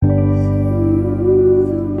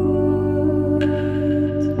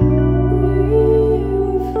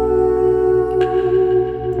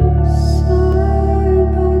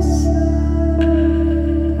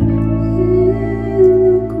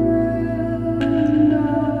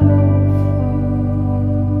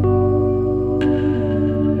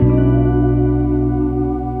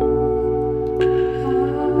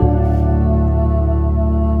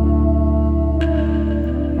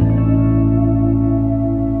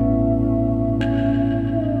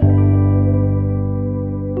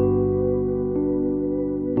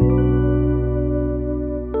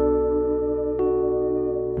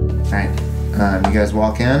guys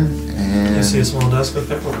walk in, and You see a small desk with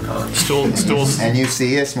paperwork on it. Stools. and you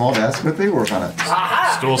see a small desk with paperwork on it.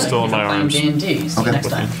 Stool's still in my Playing arms. D&D. See you Okay. next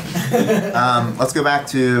time. Let's go back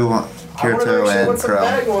to Kirito and what's the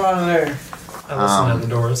bag Crow. going on there? I listen at the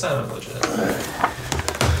door. It sounded legit.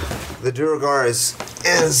 The Duergar is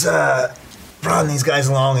prodding these guys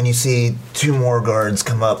along, and you see two more guards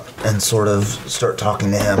come up and sort of start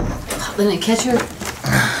talking to him. Didn't it catch her?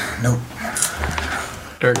 Nope.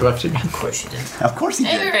 Eric left again. Of course you did. Of course he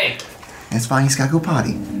did. Eric! It's fine. He's got to go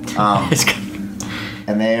potty.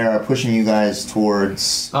 And they are pushing you guys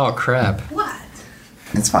towards. Oh crap. What?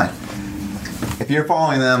 It's fine. If you're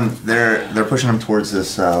following them, they're pushing them towards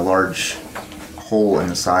this large hole in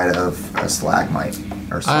the side of a stalagmite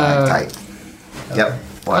or stalactite. Yep.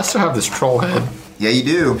 I still have this troll head. Yeah, you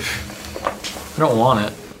do. I don't want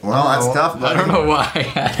it. Well, that's tough. I Buddy. don't know why I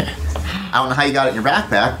had it. I don't know how you got it in your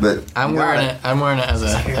backpack, but I'm you got wearing it. I'm wearing it as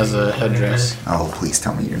a headdress. Oh, please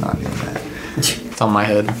tell me you're not doing that. It's on my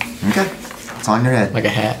head, Okay, it's on your head. like a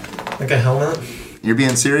hat. Like a helmet. You're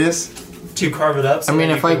being serious? Do you carve it up? So I mean,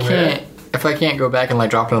 that if you I can wear can't, if I can't go back and like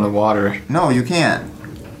drop it in the water, No, you can't.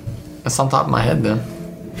 it's on top of my head then.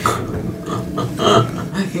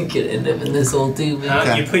 You could end up in this hole too, it? man. How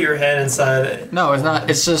Okay. you put your head inside it? No, it's not.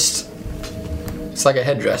 It's just, it's like a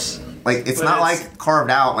headdress. Like it's But not it's- like carved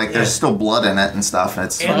out. Like there's Yeah. still blood in it and stuff. And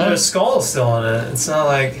it's And the skull's still on it. It's not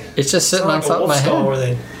like It's just sitting on like a top of wolf my skull head. where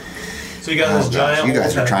they. So you got oh this gosh, giant. you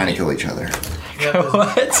guys wolf are trying to head. kill each other. You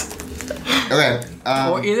got this- What? Okay.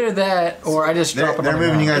 Well, either that or I just drop it. They're on the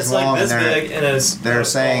moving you ground. guys It's like along, this and big, and it's. they're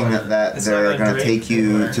saying that It's they're like a going to drake take you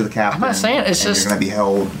everywhere. to the captain. I'm not saying it's and just- you're going to be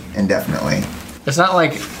held indefinitely. It's not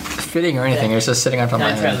like fitting or anything. It's just sitting on top of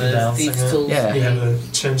Can my I try head. the Balancing thief's it. tools? Yeah. You have a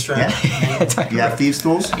chin strap. Yeah. You have thieves'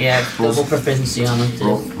 tools. Yeah, double proficiency on them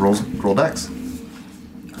too. Roll dex.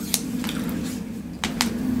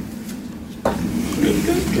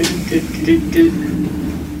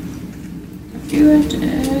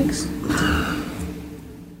 QFX.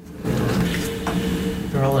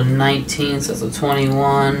 Roll a 19, so that's a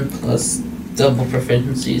 21 plus double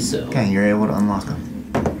proficiency, so. Okay, you're able to unlock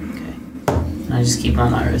them. And I just keep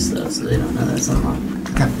on my wrist though, so they don't know that's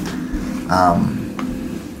unlocked. Okay.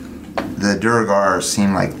 The Duergar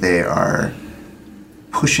seem like they are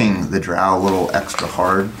pushing the drow a little extra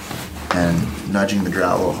hard and nudging the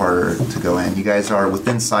drow a little harder to go in. You guys are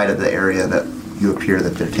within sight of the area that you appear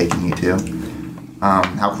that they're taking you to.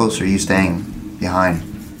 How close are you staying behind?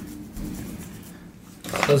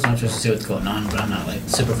 Close enough just to see what's going on, but I'm not like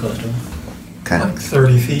super close to them. Okay. Like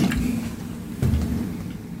 30 feet.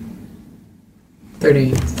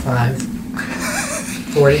 35.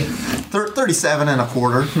 40. 37 and a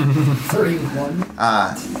quarter. 31.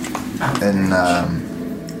 And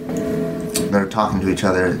they're talking to each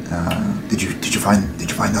other. Did you find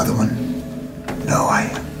the other one? No,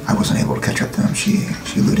 I wasn't able to catch up to him. She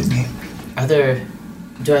eluded me.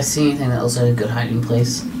 Do I see anything that looks like a good hiding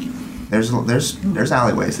place? There's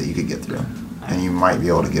alleyways that you could get through, and you might be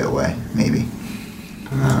able to get away. Maybe.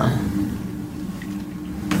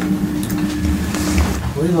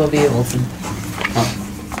 I believe I'll be able to. Well,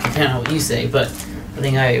 depending on what you say, but I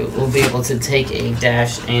think I will be able to take a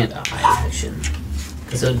dash and a hide action.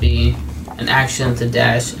 Because it would be an action to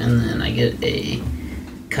dash, and then I get a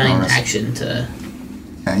cunning Bonus. action to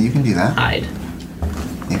Yeah, you can do that. hide.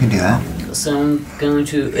 You can do that. So I'm going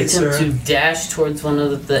to attempt sir. to dash towards one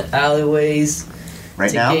of the alleyways Right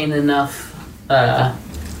to now. gain enough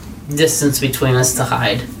distance between us to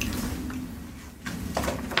hide.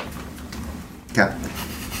 Okay.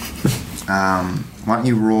 Why don't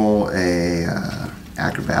you roll a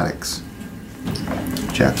acrobatics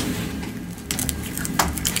check?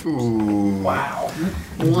 Ooh. Wow.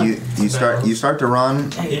 You start to run.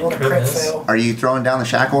 Hey, you rolled a crit fail. Are you throwing down the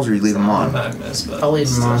shackles or you leave them on? Automatic miss, but I'll leave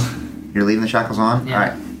them on. You're leaving the shackles on? Yeah.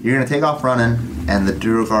 Alright. You're gonna take off running and the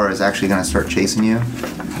Duergar is actually gonna start chasing you.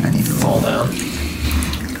 And I need to roll. fall down.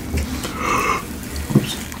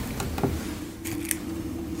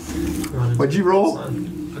 What'd you roll? A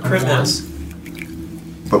crit miss.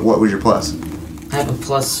 But what was your plus? I have a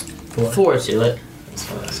plus 4 to it. That's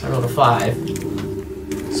fine. That's I rolled a 5.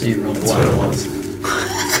 So you rolled what it 1. was.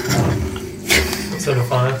 Instead of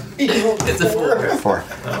 5. It's a 4. 4.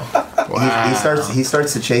 No. Wow. He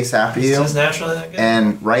starts to chase after Is you. this naturally that good?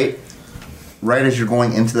 And right as you're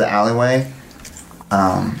going into the alleyway,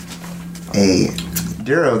 a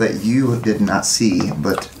Darrow that you did not see,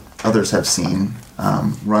 but others have seen,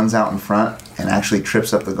 runs out in front and actually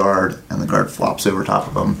trips up the guard, and the guard flops over top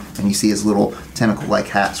of him, and you see his little tentacle-like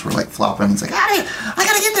hats were like flopping. He's like, "Hey, I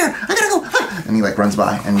gotta get there! I gotta go!" And he like runs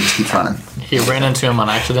by and he just keeps running. He ran into him on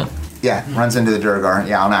accident. Yeah, runs into the Duragar.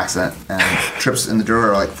 Yeah, on accident, and trips in the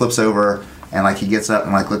Duragar, like flips over, and like he gets up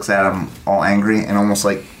and like looks at him all angry, and almost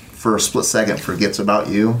like for a split second forgets about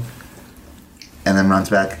you, and then runs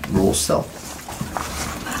back. Rolls stealth.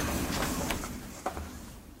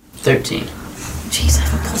 13. Jeez, I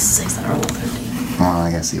have a +6. I rolled 13. Well,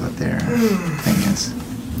 I gotta see what their thing is.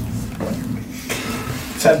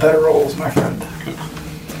 I've had better rolls, my friend.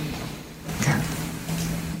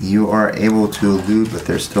 You are able to elude, but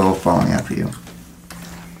they're still following after you.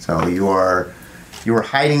 So you are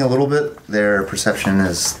hiding a little bit. Their perception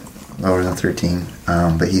is lower than 13,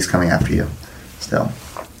 but he's coming after you still.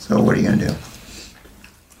 So what are you gonna do?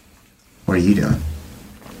 What are you doing?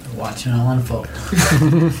 Watching it all unfold.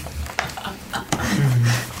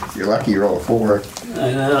 You're lucky you roll a 4.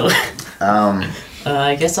 I know.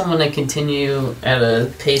 I guess I'm gonna continue at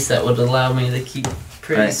a pace that would allow me to keep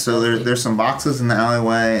pretty. Right, so there's some boxes in the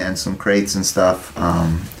alleyway and some crates and stuff,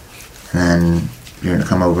 and then you're gonna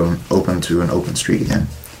come open to an open street again.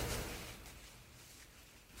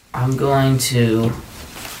 I'm going to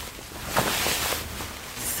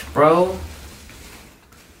throw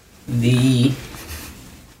the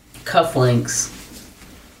cufflinks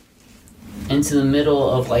into the middle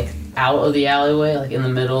of, like, out of the alleyway, like in the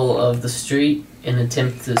middle of the street, and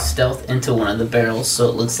attempt to stealth into one of the barrels so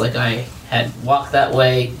it looks like I had walked that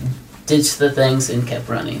way, ditched the things, and kept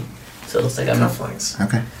running. So it looks like I'm... Cufflinks.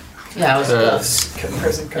 Okay. Yeah, I was close.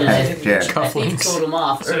 Prison And I, code. Yeah. I think Cufflinks. told him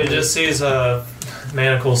off So he early. just sees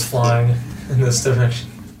manacles flying in this direction.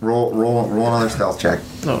 Roll another stealth check.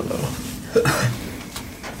 Oh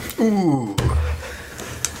no. Ooh.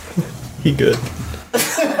 He good.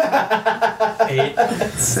 8.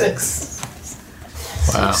 6.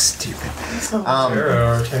 Wow. Stupid.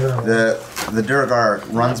 Terrible. The Duragar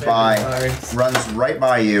runs right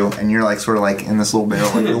by you, and you're like sort of like in this little barrel,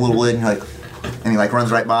 like a little lid, and you're like, and he like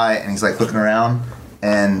runs right by, and he's like looking around,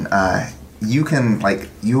 and you can like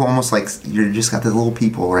you almost like you just got the little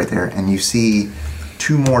people right there, and you see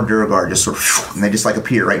 2 more Duragar just sort of, and they just like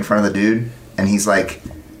appear right in front of the dude, and he's like,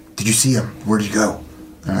 "Did you see him? Where'd he go?"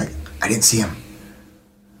 And I'm like, "I didn't see him."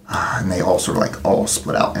 And they all sort of like all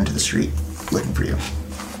split out into the street looking for you.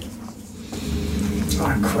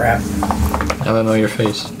 Oh, crap. Now I know your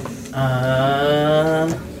face.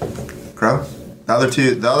 Crow?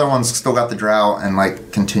 The other one's still got the drow and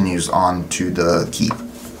like continues on to the keep.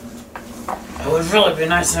 It would really be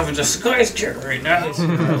nice to have a disguise kit right now.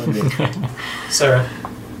 Sarah.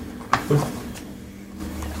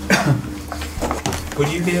 Would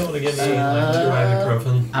you be able to get me like 2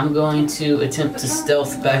 ibuprofen? I'm going to attempt to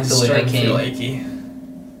stealth back the way I Starting to feel came. achy.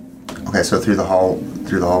 Okay, so through the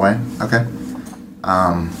hallway. Okay.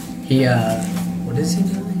 He what is he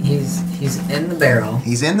doing? He's in the barrel.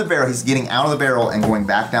 He's in the barrel. He's getting out of the barrel and going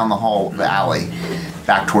back down the alley,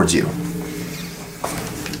 back towards you.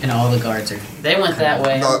 And all the guards are They went that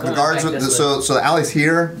way. I'm The going guards. back this way. So the alley's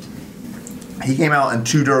here. He came out and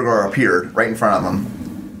 2 Duragar appeared right in front of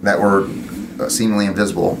him, that were seemingly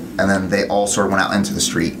invisible, and then they all sort of went out into the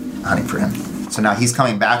street hunting for him. So now he's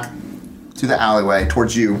coming back to the alleyway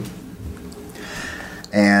towards you,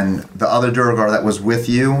 and the other Duragar that was with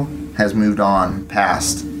you has moved on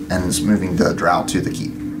past and is moving the drow to the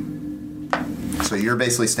keep. So you're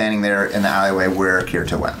basically standing there in the alleyway where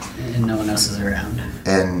Kirito went. and no one else is around.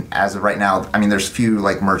 And as of right now, I mean, there's a few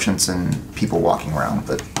like merchants and people walking around,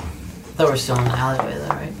 but Thought we're still in the alleyway though,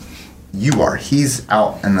 right? you are. He's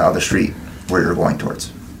out in the other street where you're going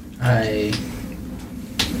towards. I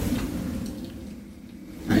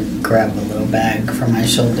grab a little bag from my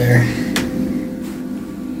shoulder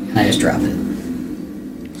and I just drop it.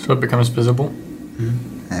 So it becomes visible.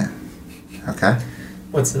 Yeah. Okay.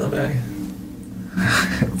 What's in the bag?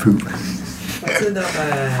 Poop. What's in the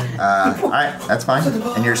bag? All right, that's fine.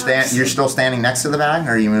 And you're still standing next to the bag,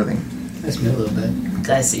 or are you moving? Just move a little bit.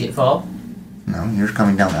 Did I see it fall? No, you're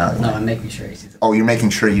coming down the alleyway. No, I'm making sure he sees it. Oh, you're making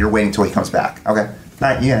sure you're waiting till he comes back. Okay. All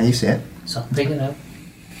right. Yeah, you see it. So pick it up.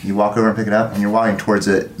 You walk over and pick it up, and you're walking towards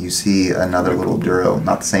it. You see another little Duro,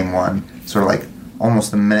 not the same one. Sort of like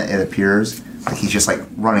almost the minute it appears, like he's just like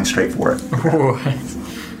running straight for it.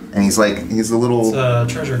 And he's a little. It's a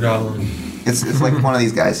treasure goblin. It's like one of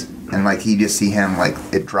these guys, and like you just see him like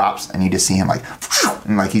it drops, and you just see him like,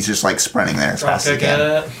 and like he's just like sprinting there as fast as he Dropkick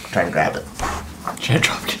can, it. trying to grab it. Should I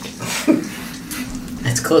drop kick?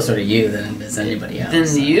 It's closer to you than it is anybody else. Then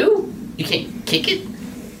you? You can't kick it?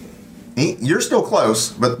 You're still close,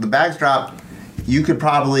 but the bag's dropped. You could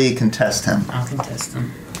probably contest him. I'll contest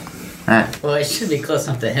him. All right. Well, it should be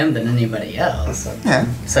closer to him than anybody else. Yeah.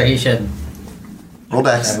 So he should Roll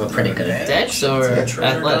dex. have a pretty good advantage. Dex or It's a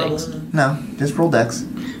treasure athletics? goblin. No, just roll dex.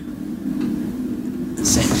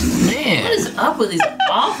 Same. Man, What is up with these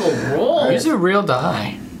awful rolls? use a real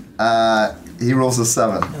die. He rolls a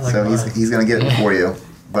 7, like so mine. he's gonna get it for you.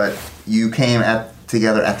 But you came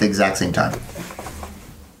together at the exact same time.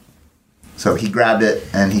 So he grabbed it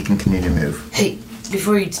and he can continue to move. Hey,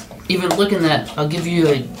 before you even look in that, I'll give you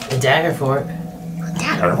a dagger for it.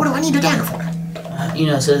 Dagger? What do I need a dagger for?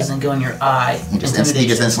 So it doesn't go in your eye. He just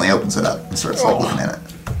instantly opens it up and starts like looking at it.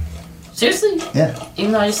 Seriously? Yeah.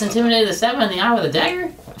 Even though I just intimidated the 7 in the eye with a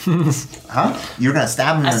dagger? Huh? You're gonna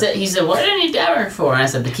stab him? He said, what do I need a dagger for? And I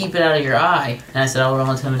said, to keep it out of your eye. And I said, I'll roll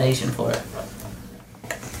intimidation for it.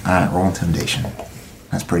 Alright, roll intimidation.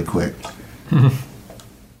 That's pretty quick.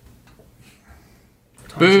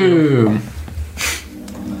 Boom.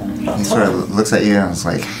 He sort of looks at you and is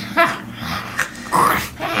like,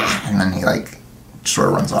 and then he like sort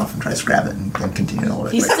of runs off and tries to grab it and continue to hold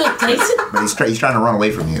it. He Like- still takes it? but he's trying to run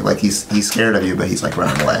away from you. Like he's scared of you, but he's like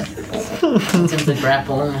running away. Attempt to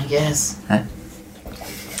grapple him, I guess. Okay.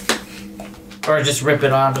 Or just rip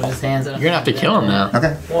it out of his hands. You're gonna have to kill him now.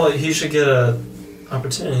 Okay. Well, he should get a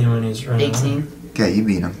opportunity when he's running. 18. Okay, you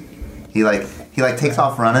beat him. He takes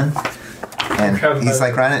off running, and Grab him he's by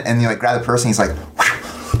like running, and you like grab the person. He's like,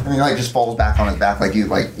 and he like just falls back on his back, like you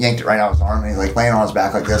like yanked it right out of his arm, and he's like laying on his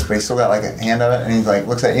back like this, but he's still got like a hand of it, and he like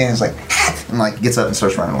looks at you and he's like, and like gets up and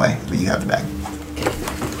starts running away, but you have the bag.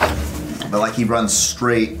 But like he runs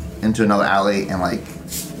straight into another alley and like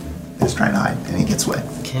is trying to hide, and he gets away.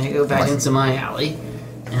 Okay, I go back into my alley,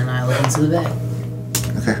 and I look into the bag.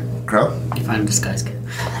 Okay, Crow. You find a disguise kit.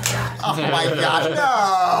 Oh my gosh,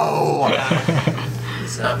 no!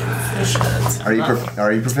 He's not proficient.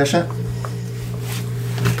 Are you proficient?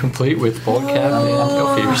 Complete with bolt cap and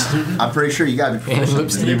go fierce. I'm pretty sure you gotta be proficient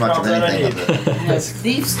to do much of anything with it. It has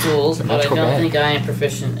thieves' tools, but I natural don't bag. think I am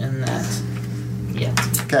proficient in that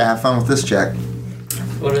yet. Okay, have fun with this check.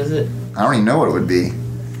 What is it? I don't even know what it would be.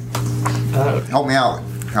 Help me out,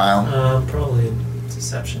 Kyle. Probably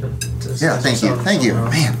deception. Yeah, thank you. Thank you.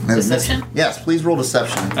 Man. Deception? Yes, please roll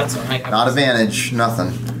deception. That's what I got. Not advantage, nothing.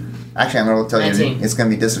 Actually, I'm going to tell you 19. it's going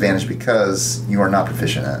to be disadvantage because you are not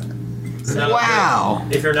proficient at it. Wow.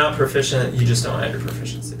 If you're not proficient, you just don't have your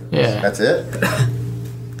proficiency. Yeah. That's it?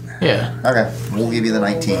 Yeah. Okay, we'll give you the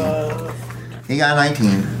 19. He got a 19.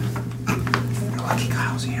 You're lucky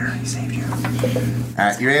Kyle's here. He saved you.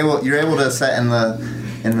 Alright, you're able to set in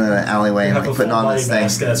the alleyway and Have like a putting full on body this thing.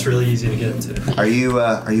 mask that's really easy to get into. Are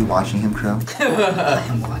you watching him, Crow?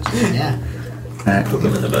 I'm watching. Yeah. Alright. Poke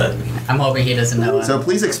him in the butt. I'm hoping he doesn't know. So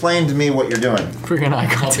please explain to me what you're doing. Freaking I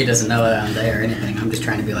icon. hope he doesn't know that I'm there or anything. I'm just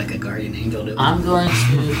trying to be like a guardian angel to him. I'm going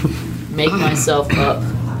to make myself up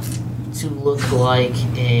to look like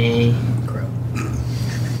a Crow.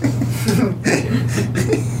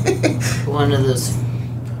 one of those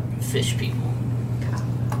fish people.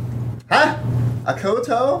 Huh? A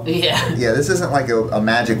Koto? Yeah. Yeah, this isn't like a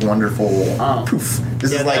magic wonderful Oh. poof.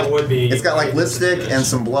 This Yeah, is like that would be- it's got like lipstick and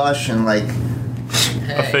some blush and like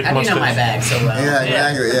Hey, how do you know my bag so well? yeah,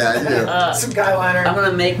 exactly. Yeah, I do. Some guy liner. I'm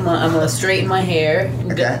gonna straighten my hair,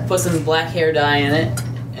 Okay. put some black hair dye in it,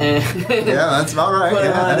 and Yeah, that's about right. put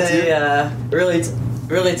Yeah, on that's it. a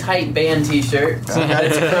really tight band T-shirt. It's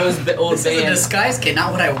a Crow's old This is a band. disguise kit,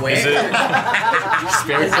 not what I wear. Is it?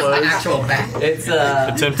 Spare This is the clothes. actual bag. It's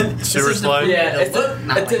Attempted sewer slide? yeah, it's Look,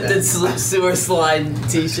 not like attempted that. sewer slide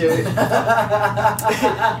T-shirt,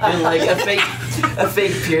 and like a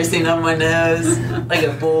fake piercing on my nose, like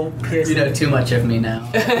a bull piercing. You know too much of me now.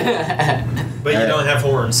 But you don't have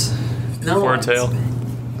horns No. Or a tail?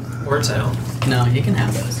 or tail. No, you can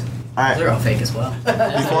have those. All right. They're all fake as well.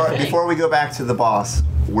 Before we go back to the boss,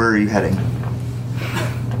 where are you heading?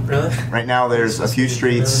 Really? Right now, there's a few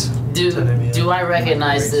streets. Do I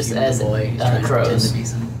recognize this as crows,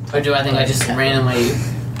 or do I think I just randomly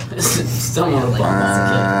stumbled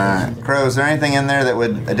upon this? Crow, is there anything in there that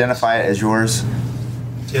would identify it as yours?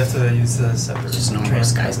 Do you have to use the separate Just normal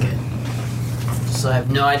disguise kit. So I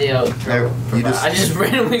have no idea. No, you I just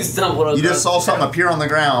randomly stumbled across. You just saw something appear on the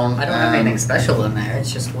ground. I don't have anything special in there.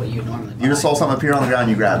 It's just what you normally buy. You just saw something appear on the ground.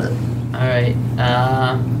 You grabbed it. All right.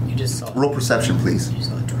 You just saw. Roll perception, please. You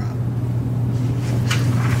saw it drop.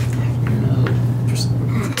 No.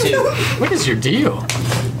 2. What is your deal?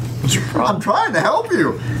 What's your I'm problem? trying to help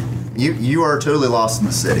you. You are totally lost in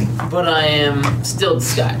the city. But I am still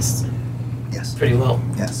disguised Yes. pretty well.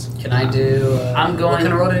 Yes. Can I do? I'm going- What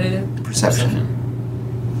kind of roll did I do? Perception.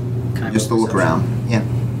 Can I Just to roll look perception? around. Yeah.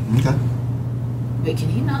 Okay. Wait, can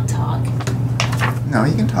he not talk? No,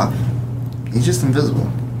 he can talk. He's just invisible.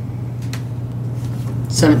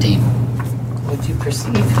 17. What'd you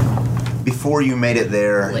perceive? Before you made it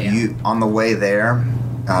there, Layout. you on the way there,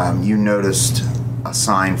 you noticed a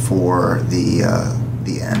sign for the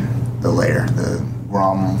inn. lair, the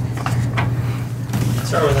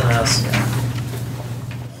Start with an S.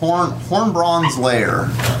 Hornbraun's lair.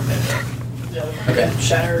 Okay.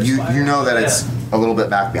 Shatter. You know that it's a little bit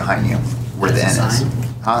back behind you, where the There's inn a is. sign?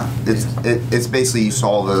 Huh? It's basically you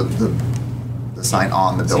saw the sign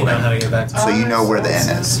on the So you know building, how to get back to so you know where the inn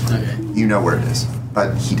is. Okay. You know where it is,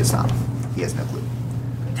 but he does not. He has no clue.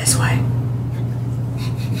 This way.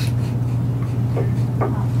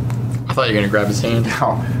 I thought you were gonna grab his hand.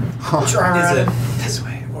 Oh. Is it this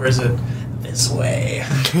way or is it this way?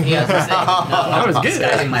 Yeah, I was gonna say, no, That was good.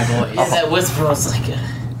 Disguising my voice. Yeah, that whisper was like a...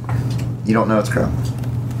 You don't know it's Crow.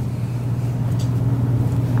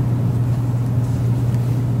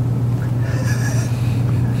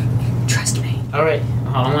 Trust me. Alright,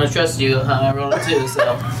 I'm gonna trust you. I rolled a 2,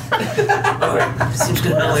 so... Seems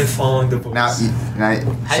good Not only enough. following the voice. How So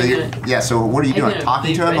you you're, gonna- yeah. So what are you how you doing? gonna Talking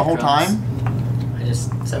leave to him the whole breadcrumbs? time? I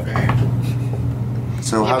just said her.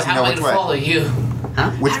 So Yeah, how's but he how know am I which gonna way? follow you? Huh?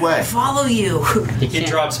 Which How do I way? follow you? He He can't.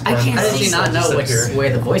 drops How does breadcrumbs he not know just which disappear. way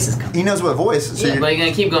the voice is coming? He knows what voice. So, Yeah, you're, but you're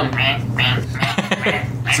gonna keep going.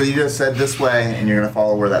 so you just said this way, and you're gonna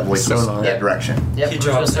follow where that voice So is. long. That direction. Yep, He we're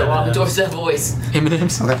drops supposed to it, walk towards that voice.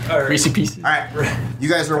 M&M's. Okay. Alright. Greasy pieces. All right. You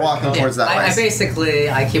guys are walking towards that I way. basically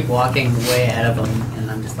keep walking way ahead of him, and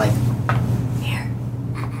I'm just like, here,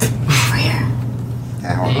 over here.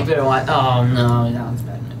 Yeah, hold Yeah, you on. better watch. Oh no, that one's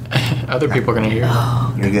bad. Other people are gonna hear.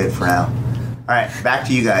 You're good for now. All right, back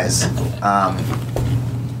to you guys.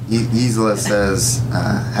 Gisela says,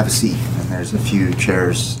 "Have a seat." And there's a few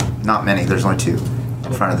chairs, not many. There's only 2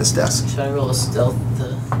 in front of this desk. Should I roll a stealth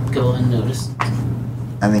to go unnoticed?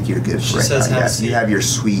 I think you're good She for right says now. have a Yeah, seat. you have your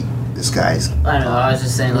sweet disguise. I know. I was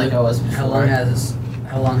just saying like I was before. How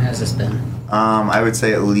long has this been? I would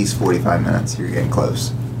say at least 45 minutes. You're getting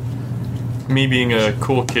close. Me being a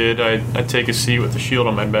cool kid, I take a seat with the shield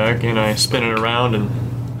on my back and I spin it around and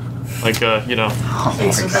like Oh my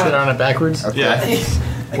sit God. on it backwards. Okay. Yeah.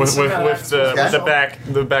 With some kind of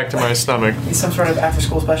the back to my stomach. He's some sort of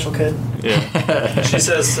after-school special kid. Yeah. She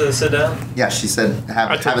says to sit down. Yeah, she said, I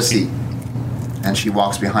have took a a seat. seat. And she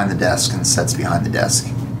walks behind the desk and sits behind the desk.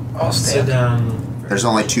 I'll Sit stand. down. There's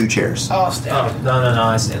only 2 chairs. I'll Oh stand. no!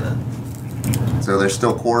 I stand then. So there's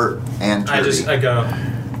still Court and Turvy. I go.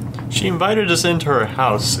 She invited us into her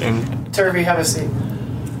house and Turvy, have a seat.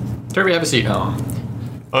 Turby, have a seat. Oh.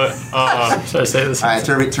 Should I say this? All right,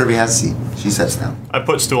 Turvy has a seat. She sits down. I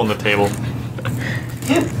put stool on the table.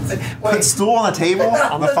 Put stool on the table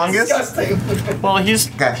on the fungus. Disgusting. Well,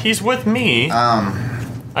 Okay. he's with me.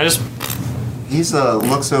 I just He's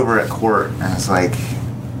looks over at Court and is like,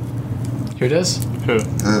 Who does? who?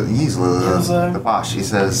 he's Gisela. the boss. He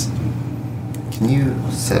says, "Can you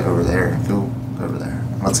sit over there? Go over there.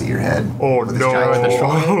 Let's see your head." Oh With his giant fish.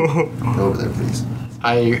 no! Go over there, please.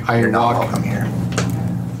 I You're not walk. welcome here.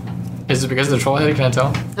 Is it because of the troll head? Can I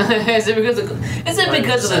tell? Is it because of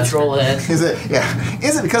the troll head? Is it? Yeah.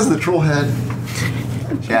 Is it because of the troll head?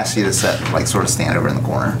 She asks you to sit, like, sort of stand over in the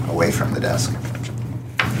corner, away from the desk.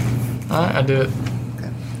 Alright, I do it. Okay.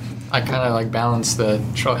 I kind of like balance the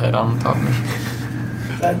troll head on top of me.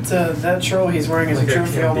 That troll he's wearing as Like a a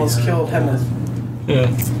trophy almost Cambion. killed Hemeth. Yeah.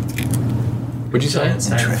 What'd you say? Giant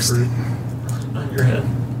sack of Interesting. fruit on your head.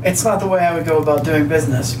 It's not the way I would go about doing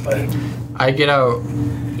business, but I get out.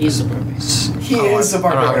 He's a barbarian. he is a I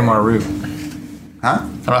don't have any barbarian. more rope. Huh?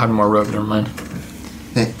 I don't have any more rope. Never mind.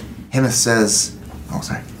 Hemeth says, oh,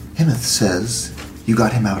 sorry. Hemeth says you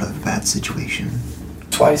got him out of a bad situation.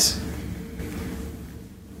 Twice.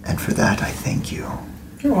 And for that, I thank you.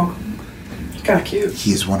 You're welcome. You're kind of cute.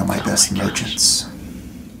 He is one of my best merchants.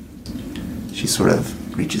 She sort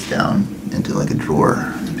of reaches down into like a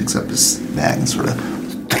drawer, picks up his bag and sort of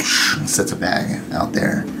sets a bag out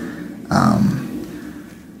there.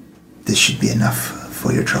 This should be enough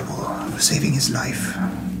for your trouble of saving his life.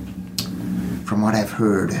 From what I've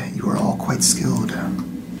heard, you are all quite skilled.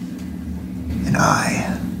 And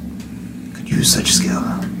I could use such skill.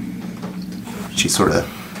 She sort of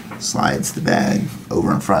slides the bag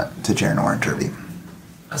over in front to Jernor and Turvy.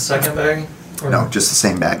 A second bag? Or No, just the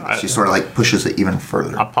same bag. She sort of like pushes it even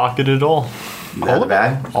further. I pocketed it all. You got the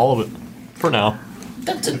bag? All of it. For now.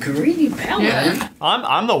 That's a greedy paladin.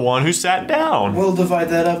 I'm the one who sat down. We'll divide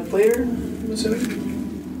that up later, I'm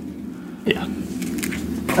assuming. Yeah.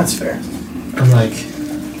 That's fair. I'm like,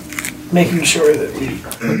 Making sure that we.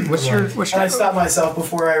 What's your? And I stopped myself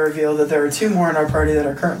before I revealed that there are 2 more in our party that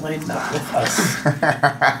are currently not with us.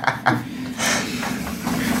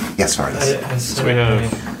 Yes, Vardis. I So we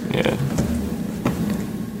have, yeah.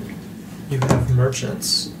 You have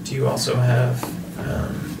merchants. Do you also have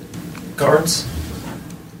guards?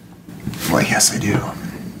 Why, yes, I do.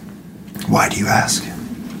 Why do you ask?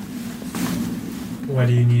 why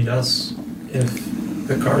do you need us if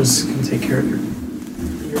the cars can take care of your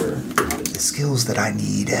The skills that I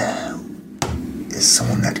need is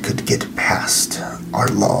someone that could get past our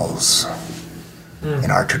laws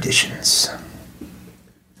and our traditions.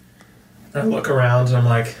 I look around and I'm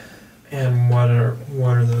like, man, what are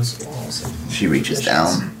those walls? She reaches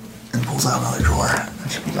down and pulls out another drawer. And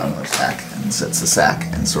she pulls out another sack and sets the sack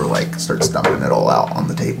and sort of like starts dumping it all out on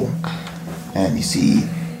the table. And you see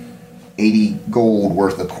 80 gold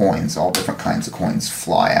worth of coins, all different kinds of coins,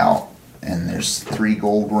 fly out. And there's 3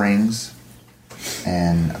 gold rings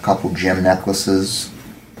and a couple gem necklaces.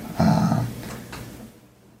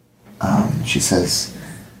 She says,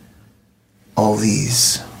 all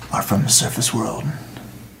these are from the surface world.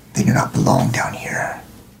 They do not belong down here.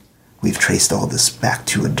 We've traced all this back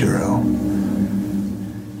to a Duro.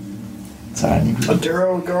 Sorry, I need A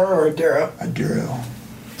Durogar or a Duro? a Duro.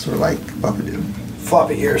 Sort of like Buckadoo.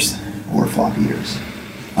 Floppy ears. Or floppy ears.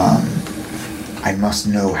 I must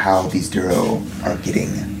know how these Duro are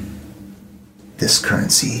getting this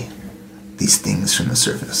currency, these things from the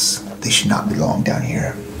surface. They should not belong down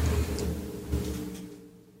here.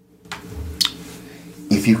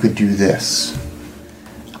 If you could do this,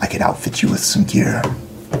 I could outfit you with some gear.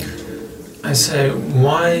 I say,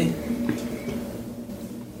 why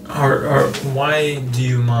do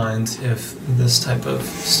you mind if this type of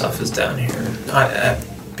stuff is down here?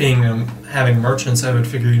 Having merchants, I would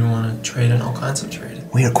figure you want to trade in all kinds of trade.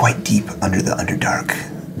 We are quite deep under the Underdark.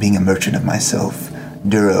 Being a merchant of myself,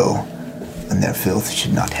 Duro and their filth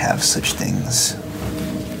should not have such things.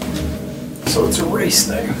 So it's a race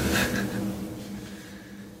thing.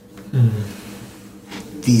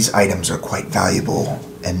 These items are quite valuable,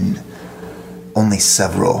 and only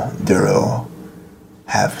several Duro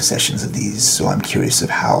have possessions of these, so I'm curious of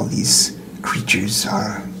how these creatures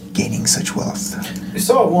are gaining such wealth. We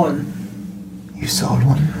saw one You saw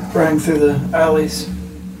one? running through the alleys,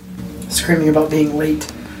 screaming about being late.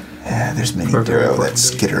 Yeah, there's many For very Duro that important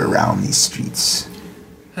skitter around these streets.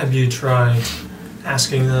 Have you tried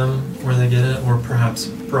asking them where they get it, or perhaps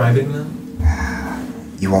bribing them?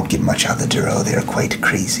 You won't get much out of the Duro. They are quite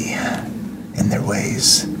crazy in their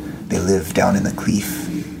ways. They live down in the Cleef.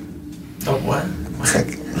 Oh, what?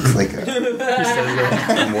 It's like a...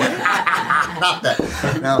 Not that.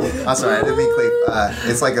 No, I'm sorry, I didn't mean Cleef.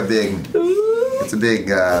 It's like a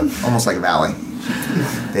big, almost like a valley.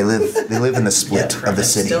 They live in the split of the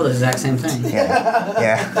city. Still the exact same thing.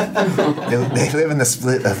 Yeah. They live in the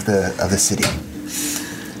split of the city.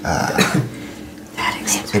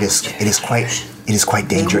 It is quite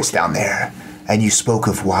dangerous down there. And you spoke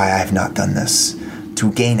of why I have not done this.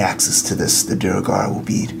 To gain access to this, the Duergar will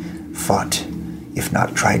be fought, if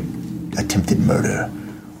not tried, attempted murder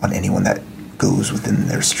on anyone that goes within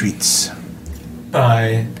their streets.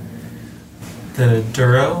 By the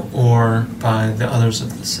Duro or by the others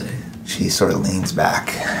of the city? She sort of leans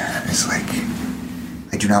back. It's like,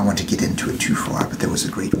 I do not want to get into it too far, but there was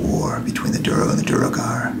a great war between the Duro and the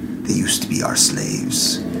Duergar. They used to be our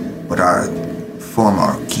slaves, but our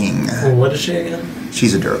former king... Well, what is she again?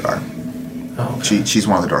 She's a Duergar. Oh, okay. She's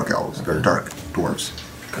one of the dark elves, or dark dwarves.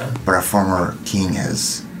 Okay. But our former king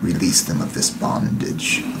has released them of this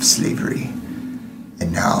bondage of slavery,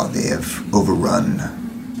 and now they have overrun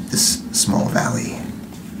this small valley.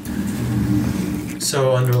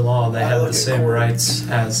 So under law, they have the same rights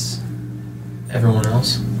as everyone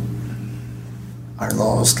else? Our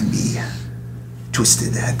laws can be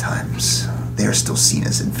twisted at times. They are still seen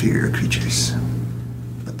as inferior creatures,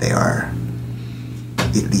 but they are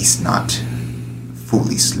at least not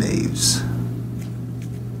fully slaves.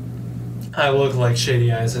 I look like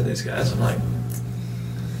shady eyes at these guys. I'm like,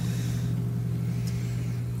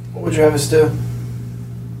 What would you have us do?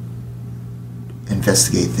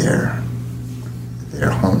 Investigate their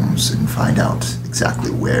homes and find out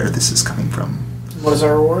exactly where this is coming from. What is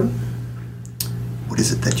our reward? What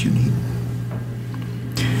is it that you need?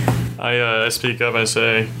 I speak up. I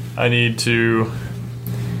say, I need to.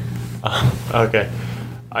 Okay,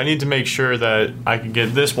 I need to make sure that I can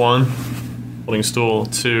get this one holding stool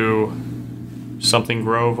to something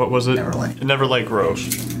Grove. What was it? Neverlight. Neverlight Grove.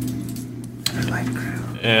 Neverlight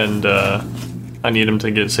Grove. And I need him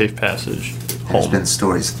to get safe passage There's home. been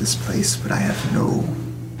stories of this place, but I have no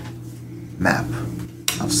map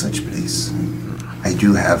of such place. I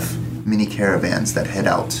do have many caravans that head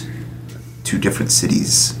out to different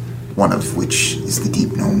cities, one of which is the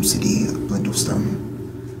deep gnome city of Blindlestone.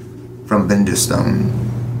 From Blindlestone,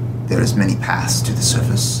 there is many paths to the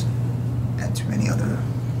surface and to many other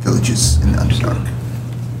villages in the Underdark.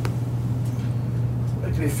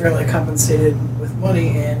 Like to be fairly compensated with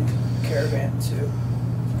money and caravan to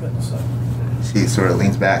Spindlestone. She sort of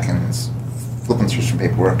leans back and is flipping through some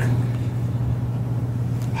paperwork.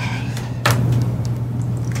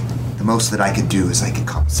 The most that I could do is I could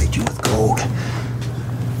compensate you with gold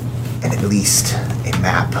and at least a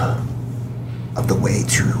map of the way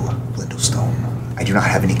to Blindlestone. I do not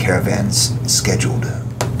have any caravans scheduled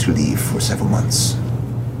to leave for several months.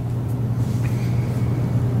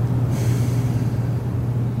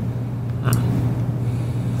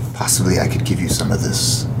 Possibly I could give you some of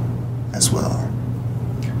this as well.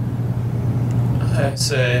 I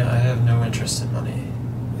say I have no interest in money.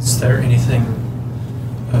 Is there anything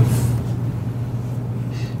of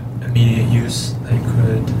immediate use that you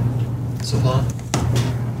could supply?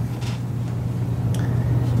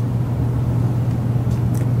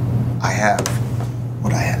 I have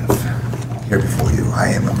what I have here before you. I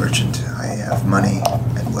am a merchant. I have money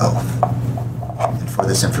and wealth. And for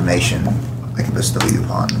this information, I can bestow you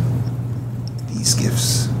upon these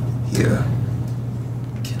gifts here.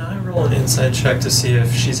 Can I roll an insight check to see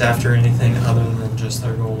if she's after anything other than just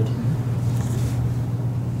their gold?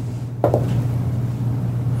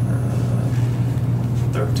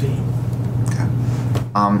 13.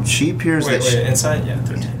 Okay. She appears Wait, that insight? Yeah,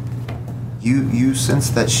 13. you sense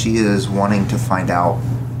that she is wanting to find out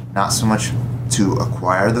not so much to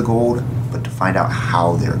acquire the gold, but to find out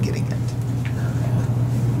how they're getting it.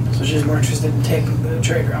 So she's more interested in taking the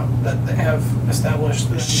trade route that they have established.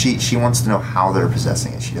 She wants to know how they're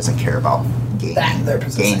possessing it. She doesn't care about That they're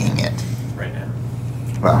possessing gaining it. Right now.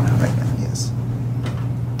 Well, right now, yes.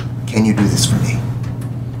 Can you do this for me?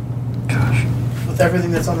 Gosh. With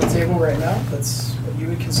everything that's on the table right now, that's what you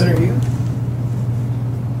would consider you?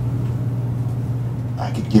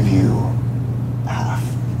 I could give you half.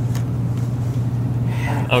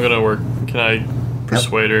 I'm gonna work. Can I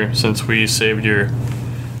persuade her since we saved your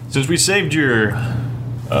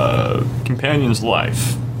companion's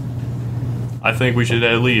life? I think we should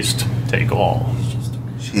at least take all.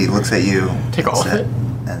 She looks at you Take and all of it?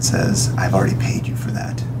 and says, I've already paid you for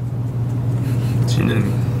that. She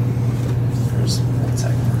didn't. There's one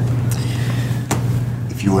second.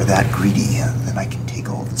 If you are that greedy, then I can take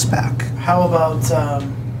all of this back. How about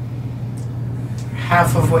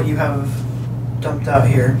half of what you have dumped out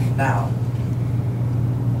here now,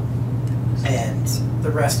 and the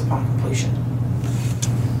rest upon completion?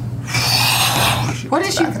 She What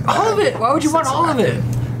puts is you? back in the All of bag. it? Why would you want Sits all of back it?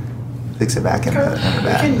 Sticks it back in the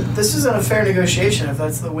bag. This isn't a fair negotiation if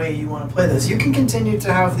that's the way you want to play this. You can continue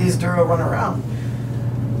to have these Duro run around.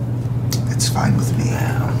 It's fine with me.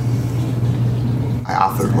 I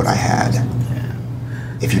offered what I had.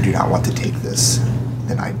 If you do not want to take this,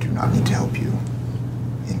 then I do not need to help you.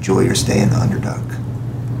 Enjoy your stay in the Underdark.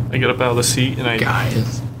 I get up out of the seat and I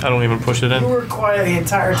Guys, don't even push it You in. were quiet the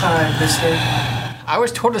entire time, mister. I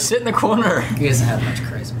was told to sit in the corner. He doesn't have much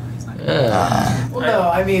charisma. He's not Yeah. Well, no,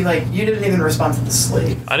 I mean, like, you didn't even respond to the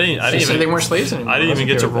slave. I They didn't said they even. weren't slaves anymore. I didn't even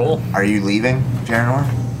get to roll. Are you leaving, Jaranor?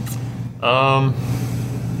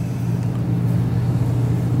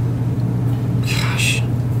 Gosh.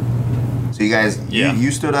 So you guys, Yeah.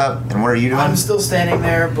 you stood up, and what are you doing? I'm still standing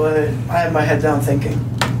there, but I have my head down thinking.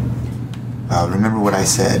 Remember what I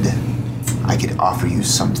said. I could offer you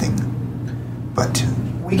something, but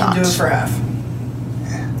We not. can do it for half.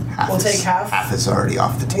 half. we'll is, take half. Half is already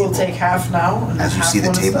off the table. We'll take half now, and then As you half see, the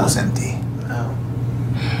when it's table's done. empty. No.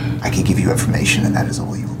 I can give you information, and that is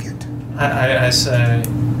all you will get. I say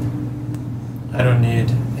I don't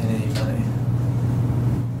need any money.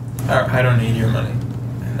 Or I don't need your money.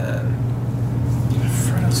 And then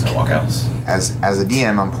Fredo's gonna walk out. As a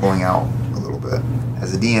DM, I'm pulling out a little bit.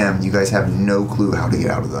 As a DM, you guys have no clue how to get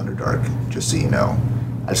out of the Underdark. Just so you know,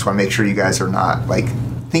 I just want to make sure you guys are not like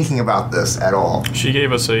thinking about this at all. She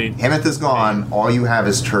gave us a. Hemeth is gone. All you have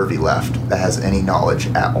is Turvy left that has any knowledge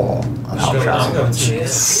at all of how to Sure, I'll travel. go She to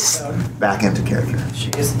is a deep Back into character. node. She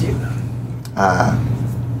is a deep node.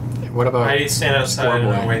 What about? I stand outside and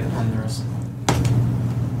I Boy. wait on the rest.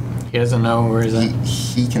 He doesn't know where he's at.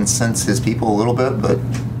 He can sense his people a little bit, but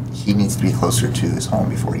he needs to be closer to his home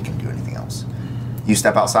before he can do anything else. You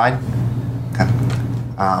step outside. Okay.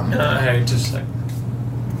 I just like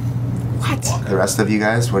What? walk The rest of you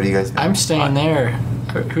guys, what are you guys doing? I'm staying there.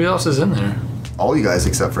 Who else is in there? All you guys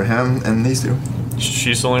except for him and these two.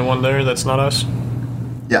 She's the only one there. That's not us.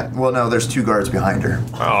 Yeah. Well, no, there's two guards behind her.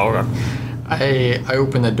 Oh, okay. I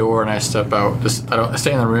open the door and I step out. I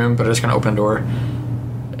stay in the room, but I just kind of open the door,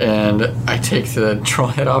 and I take the troll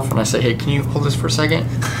head off and I say, "Hey, can you hold this for a second?"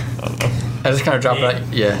 I just kind of drop it.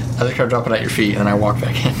 At, yeah, I just kind of drop it at your feet, and then I walk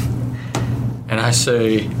back in, and I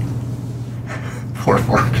say, Poor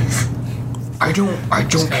Marcus. I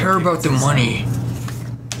don't care about the money.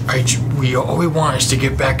 All we want is to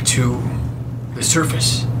get back to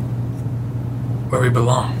surface. Where we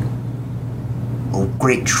belong. Oh,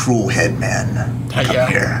 great troll head man. Come Yeah.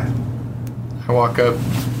 here. I walk up.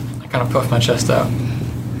 I kind of puff my chest out.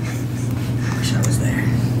 Wish I was there.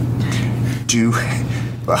 Do,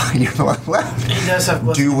 well, you're the one left. He does have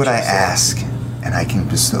blood Do what I pressure, so- ask, and I can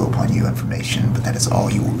bestow upon you information, but that is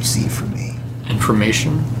all you will receive from me.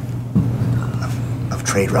 Information? Of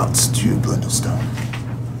trade routes to Blindlestone.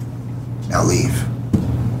 Now leave.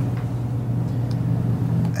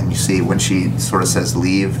 And you see when she sort of says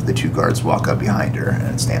leave, the two guards walk up behind her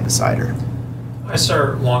and stand beside her. I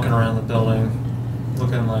start walking around the building,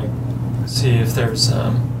 looking like, see if there's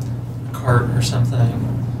a cart or something.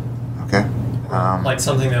 Okay? Like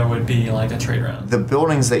something that would be like a trade route. The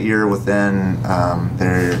buildings that you're within,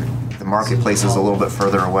 the marketplace is a little bit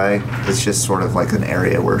further away. It's just sort of like an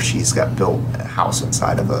area where she's got built a house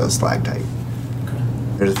inside of a stalactite.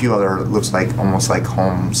 There's a few other, looks like almost like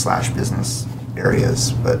home/business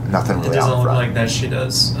areas, but nothing It really doesn't out look front. like that she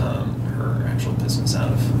does her actual business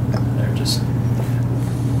out of there. Just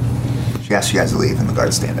She asks you guys to leave, and the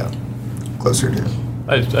guards stand up closer to.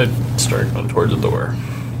 I start going towards the door.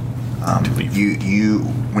 To leave. You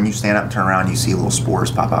when you stand up and turn around, you see little spores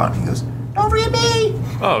pop out, and he goes, "Don't forget me!"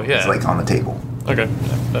 Oh yeah. It's like on the table. Okay.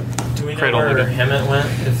 do we know Cradle where again. Hammett went?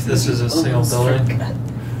 If this is a single building,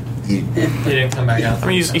 He, he didn't come back out. I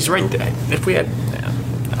mean, he's right there. If we had, yeah,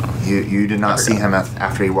 no. you did not see him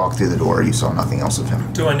after he walked through the door. You saw nothing else of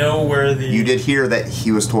him. Do I know where the? You did hear that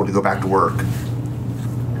he was told to go back to work.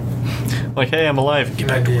 Like, hey, I'm alive. He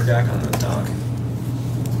might be back on the dock.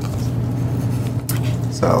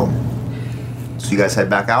 So you guys head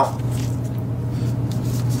back out.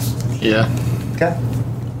 Yeah. Okay,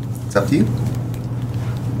 it's up to you.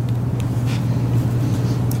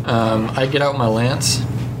 I get out my lance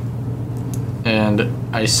and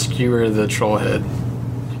I skewer the troll head.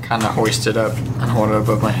 Kind of hoist it up and hold it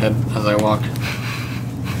above my head as I walk.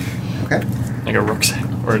 Okay. Like a rucksack,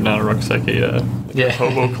 or not a rucksack, a Yeah.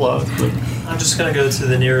 hobo cloth. Like, I'm just gonna go to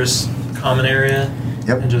the nearest common area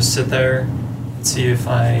Yep. and just sit there and see if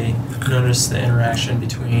I notice the interaction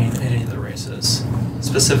between any of the races,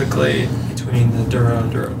 specifically between the Duro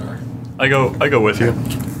and Durogar. I go with you.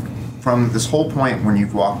 From this whole point when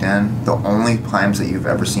you've walked in, the only times that you've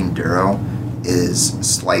ever seen Duro is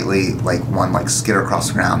slightly like one like skitter across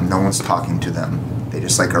the ground. No one's talking to them. They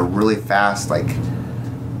just like are really fast, like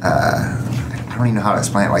I don't even know how to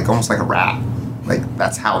explain it. Like almost like a rat. Like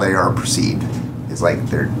that's how they are perceived. It's like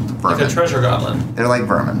they're vermin. Like a treasure goblin. They're like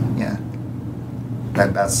vermin. Yeah.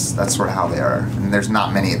 That's sort of how they are. And there's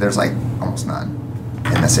not many. There's like almost none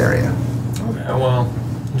in this area. Okay, well,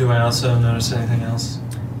 do I also notice anything else?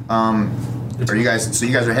 Are you guys? So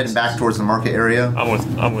you guys are heading back towards the market area. I'm with.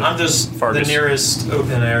 I'm just Fargus. the nearest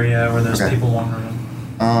open area where there's Okay. people walking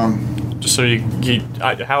around. Just so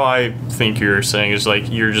how I think you're saying is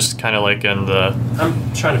like you're just kind of like in the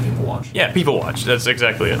I'm trying to people watch. people watch. That's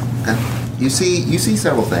exactly it. Okay. You see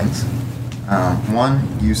several things. One,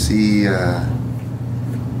 you see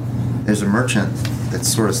there's a merchant that's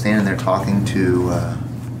sort of standing there talking to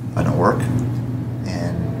an orc,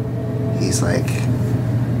 and he's like,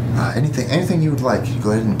 anything you would like,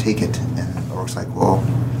 go ahead and take it. And the orc's like, well,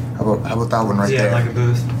 how about that one right Yeah, there? like a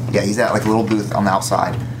booth. Yeah, he's at like a little booth on the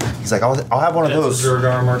outside. He's like, I'll have one of It's those. a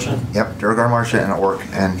Durgar merchant. Yep, Durgar merchant and an orc,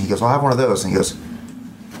 and he goes, I'll have one of those, and he goes,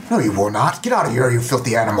 no, you will not. Get out of here, you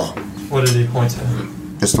filthy animal. What did he point to?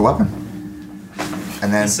 Just a weapon.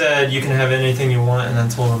 And then He said you can have anything you want, and then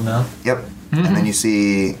told him no. Yep. And then you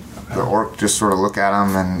see the orc just sort of look at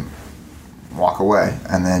him and walk away.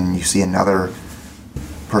 And then you see another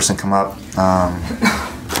person come up.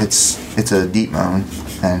 It's a deep moan,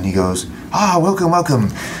 and he goes, welcome.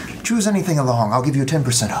 Choose anything along. I'll give you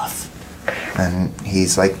 10% off. And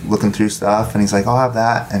he's like looking through stuff, and he's like, I'll have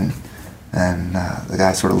that. And the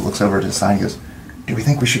guy sort of looks over to the side and he goes, do we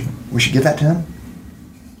think we should give that to him?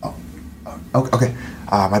 Oh, okay.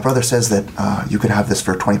 My brother says that you could have this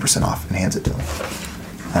for 20% off, and hands it to him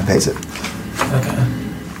and pays it. Okay.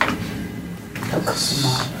 How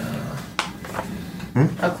close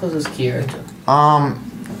How close is Kira to?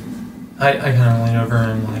 I kind of lean over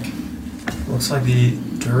and like, looks like the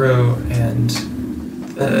Duro and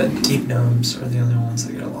the Deep Gnomes are the only ones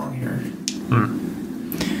that get along here.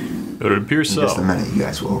 It would appear In so. just a minute, you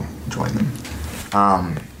guys will join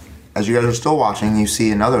them. As you guys are still watching, you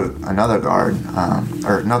see another guard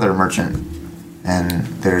or another merchant, and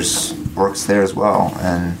there's orcs there as well.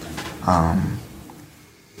 And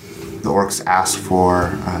the orcs ask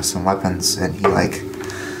for some weapons, and he like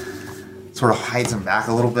sort of hides them back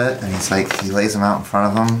a little bit, and he lays them out in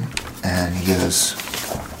front of them, and he goes,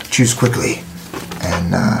 choose quickly.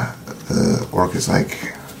 And the The orc is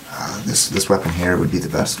like, this weapon here would be the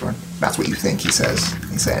best one. That's what you think he says.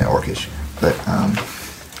 He's saying Orcish. But,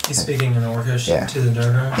 He's speaking in Orcish Yeah. to the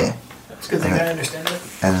Durgar. yeah. It's a good thing I understand it.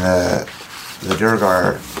 And the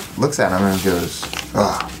Durgar looks at him and goes,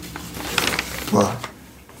 well,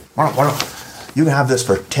 why don't you can have this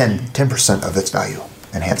for 10% of its value,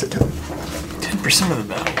 and hands it to him. 10% of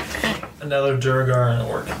the value. Another Durgar and an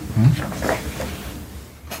Orc.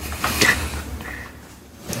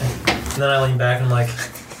 And then I lean back and I'm like,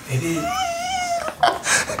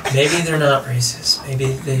 maybe they're not racist. Maybe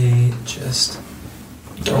they just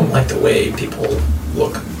don't like the way people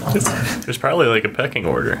look all the time. There's probably like a pecking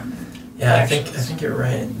order. Yeah, I think you're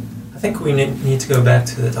right. I think we need to go back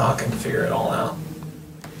to the dock and figure it all out.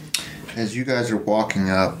 As you guys are walking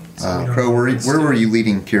up, So we don't Crow, where have to were you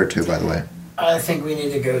leading Kira to, by the way? I think we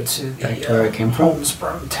need to go to the Back to where it came from?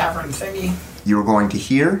 Homesprung Tavern thingy. You were going to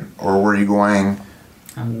here, or were you going...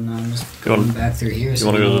 I'm just Going- going back through here. You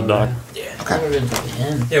want to go to the dock? Yeah. Okay. We're into the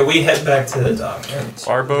end. Yeah, we head back to the dock. And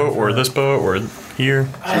Our boat or this boat or here?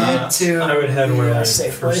 I head to I would head where I a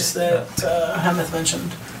safe place first- that Hemeth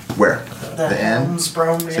mentioned. Where? The inn?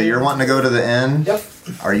 Homesprung. So you're wanting to go to the inn? Yep.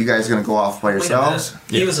 Are you guys going to go off by Wait a yourselves?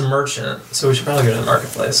 minute. He was a merchant, so we should probably go to the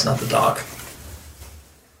marketplace, not the dock.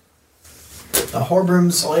 The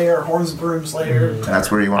Horsbroom's lair.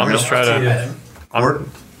 That's where you want I'm to just go? trying to. Yeah. Or-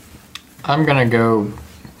 I'm gonna go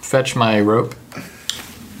fetch my rope,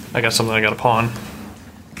 I got something I got to pawn.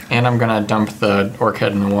 and I'm gonna dump the orc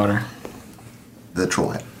head in the water. The troll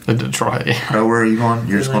head. The Detroit. Yeah. Crow, where are you going?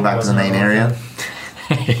 You're just going back to the main area?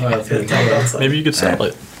 Maybe you could sell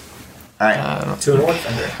it. Alright. To an orc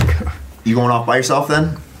vendor. You going off by yourself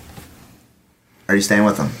then? Or are you staying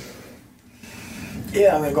with them?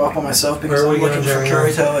 Yeah, I'm gonna go up on myself because Where are I'm we looking going, for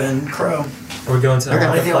Jeremy? Kirito and Crow. Are we going to the Okay.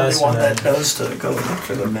 I'm the only marketplace? one or that then- knows to go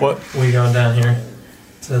for the What? We going down here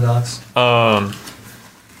to the docks?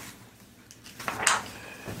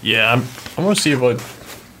 Yeah, I want to see what.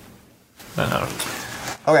 I don't know.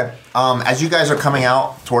 Okay. As you guys are coming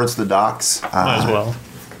out towards the docks, Might as well.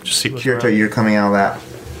 Just see what's Kirito, around. you're coming out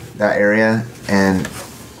of that area, and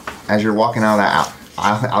as you're walking out of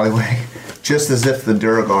that alleyway, just as if the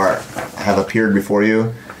Durgar have appeared before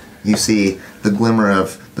you, you see the glimmer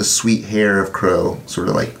of the sweet hair of Crow, sort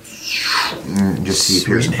of like, and just see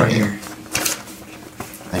appears in front of you.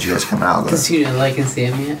 As you guys come out of Does the... you know I can see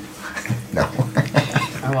him yet? No.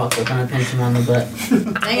 I walk up and I pinch him on the butt.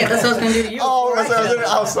 Dang it, that's what I was gonna do to you. Oh,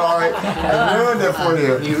 I'm sorry. I ruined it for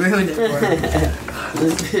you. You ruined it for me.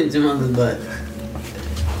 Let's pinch him on the butt.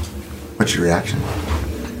 What's your reaction?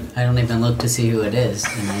 I don't even look to see who it is,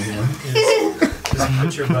 and I know. Just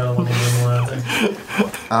put your butt a little bit more out there.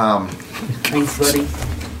 Thanks, buddy.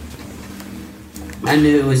 I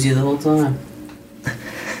knew it was you the whole time.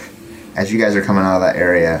 As you guys are coming out of that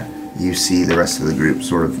area, you see the rest of the group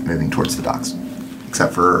sort of moving towards the docks.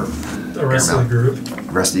 Except for The rest of the group. the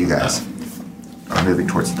rest of you guys are moving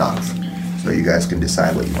towards the docks. So you guys can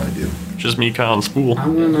decide what you want to do. Just me, Kyle, and Spool.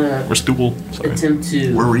 I'm gonna Or Stool. Sorry. attempt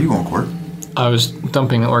to. Where were you going, Court? I was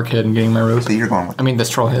dumping the orc head and getting my rope. So you're going with... I mean, this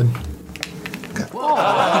troll head.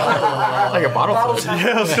 Like a bottle flip.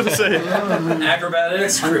 Yeah, I was gonna say.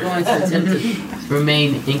 Acrobatics. I'm going to attempt to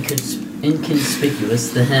remain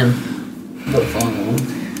inconspicuous to him, but follow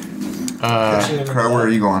him. Crow, where are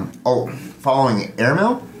you going? Oh, following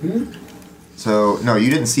Airmill? So, no, you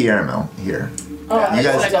didn't see Airmill here. Oh, You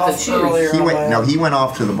guys- I got the shoes. Earlier He on went. my- No, he went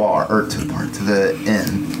off to the bar, or to the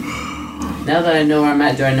inn. Now that I know where I'm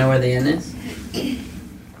at, do I know where the inn is?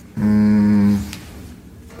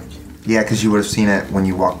 Yeah, because you would have seen it when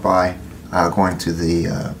you walked by, going to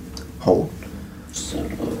the hold. So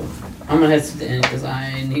I'm gonna head to the inn because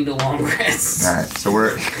I need a long rest. All right, so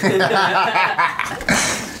we're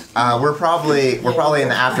we're probably in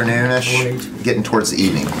the afternoonish, getting towards the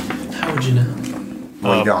evening. How would you know?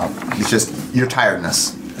 Well, you don't. It's just your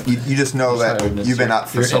tiredness. You just know that Tiredness, you've been up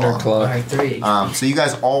for your so inner long. clock. Alright, 3. So you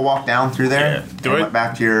guys all walked down through there. Yeah. Do and I- went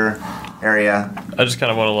back to your area. I just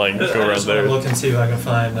kind of want to like go I around just want there. to look and see if I can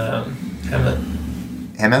find Emmett,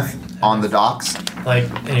 Hemeth on the docks. like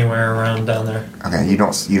anywhere around down there. Okay, you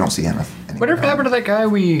don't see Hemeth. anywhere. Whatever happened to that guy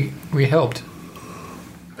we helped?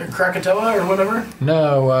 Krakatoa or whatever.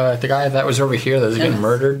 No, the guy that was over here that was getting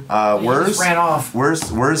murdered. He just Where's ran off.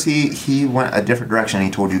 Where's he? He went a different direction. He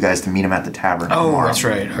told you guys to meet him at the tavern. Oh, tomorrow. that's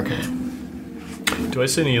right. Okay. Do I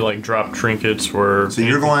see any like drop trinkets or? So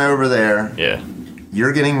you're going over there. Yeah.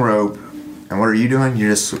 You're getting rope, and what are you doing? You're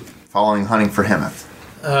just hunting for Hemeth.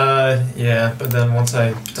 Yeah, but then once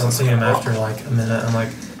I don't see him after like a minute, I'm like,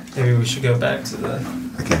 maybe we should go back to the.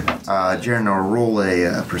 Okay. Jaren, now roll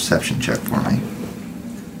a perception check for me.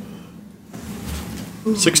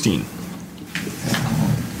 16.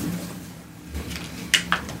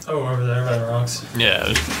 Oh, over there by the rocks.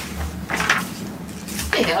 Yeah.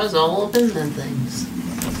 Hey, I was all up in them things.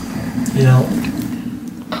 You know,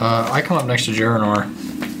 I come up next to Geranor.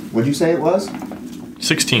 What'd you say it was?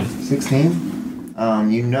 16. 16.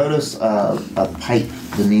 You notice a pipe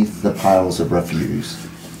beneath the piles of refuse.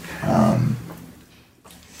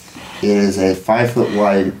 It is a 5-foot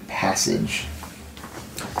wide passage.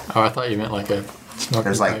 Oh, I thought you meant like a smoking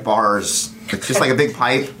There's like pipe. bars. It's just like a big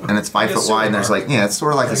pipe, and it's 5 Like a foot wide, and there's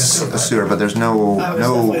sewer like it's sort of like a sewer, but there's no I was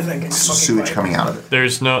definitely thinking smoking sewage pipe. coming out of it.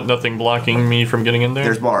 There's nothing blocking me from getting in there.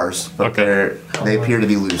 There's bars, but Okay. they appear to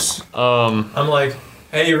be loose. I'm like,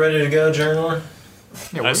 hey, you ready to go, Journal?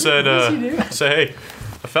 I said, hey,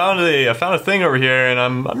 I found a thing over here, and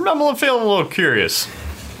I'm feeling a little curious.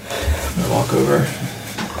 I walk over.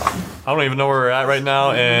 I don't even know where we're at right now,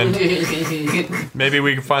 and maybe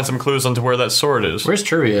we can find some clues onto where that sword is. Where's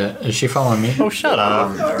Turby at? Is she following me? Oh, shut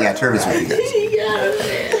up! Yeah, Turby's with you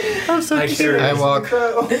guys. I'm so curious. I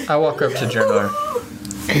walk up to Geranor.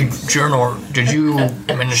 Hey, Geranor, did you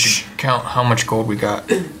manage to count how much gold we got?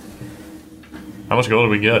 How much gold do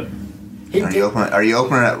we get? Are you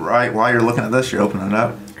opening it right while you're looking at this? You're opening it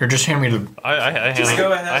up. Here, just hand me the. I Just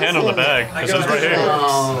go ahead. handle the bag. I This go is right ahead. here.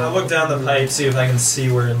 I look down the pipe, see if I can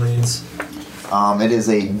see where it leads. It is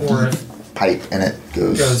a Or deep pipe, and it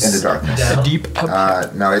goes into darkness. down. Deep.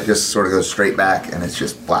 No, it just sort of goes straight back, and it's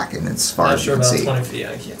just black, and as far Not as you sure can about see. 20 feet.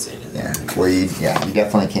 I can't see anything. Yeah, well, you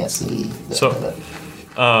definitely can't see. So- of it.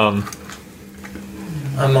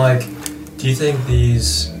 I'm like, do you think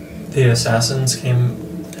the assassins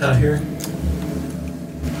came out here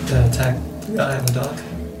to attack the guy on the dock?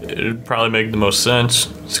 It'd probably make the most sense.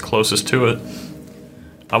 It's closest to it.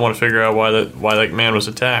 I want to figure out why that man was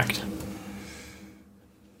attacked.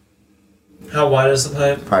 How wide is the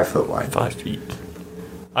pipe? 5 foot wide. 5 feet.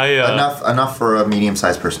 I Enough for a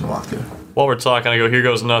medium-sized person to walk through. while we're talking, I go, here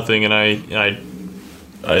goes nothing, and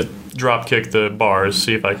I drop kick the bars,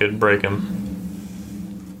 see if I could break them.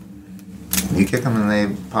 You kick them, and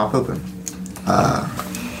they pop open.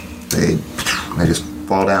 They just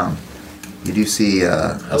fall down. You do see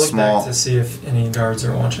I a look small. back to see if any guards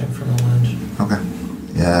are watching from the ledge. Okay.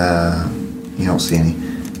 Yeah, you don't see any.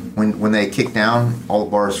 When they kick down, all the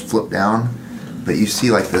bars flip down, but you see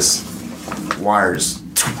like this wires,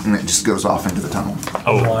 and it just goes off into the tunnel.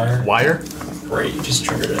 Oh, Wire? Wire? Great, you just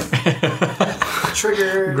triggered it.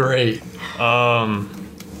 Trigger. Great. I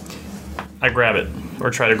grab it, or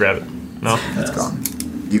try to grab it. No? It's gone.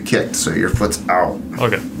 You kicked, so your foot's out.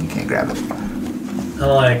 Okay. You can't grab it. I'm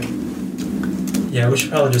like, yeah, we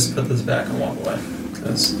should probably just put this back and walk away.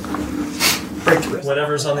 Because Break the wrist.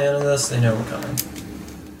 whatever's on the end of this, they know we're coming.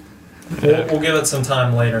 We'll give it some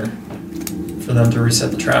time later for them to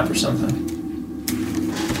reset the trap or something.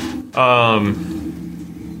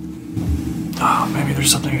 Oh, maybe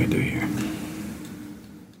there's something I can do here.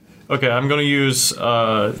 Okay, I'm gonna use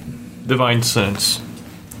Divine Sense.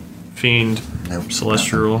 Fiend. Nope.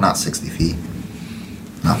 Celestial. Not 60 feet.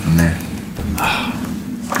 Not from there.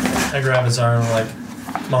 I grab his arm like,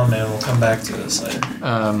 come on man, we'll come back to this later.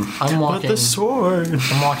 I'm walking. But the sword.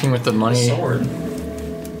 I'm walking with the The money. sword.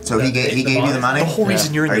 So he Take gave the you the money? money? The whole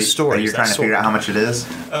reason you're in Are the you- store Are is you that trying to figure out how much it is?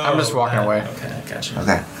 Oh, I'm just walking away. Okay, gotcha.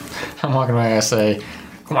 Okay. I'm walking away. I say,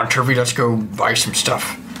 "Come on, Turby, let's go buy some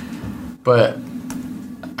stuff." But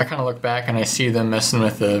I kind of look back and I see them messing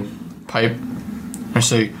with the pipe. I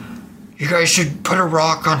say, "You guys should put a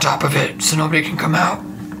rock on top of it so nobody can come out."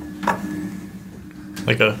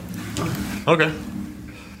 Like a. Okay.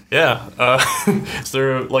 Yeah. Is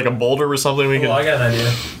there like a boulder or something we Well, I can. got an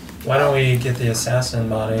idea. Why don't we get the assassin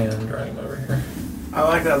body and drag him over here? I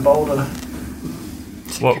like that boulder.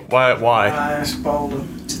 What? Why? Nice boulder.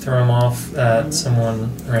 To throw him off that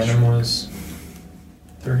someone random was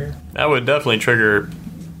through here? That would definitely trigger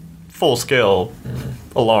full scale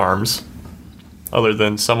alarms. Other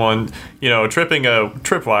than someone, tripping a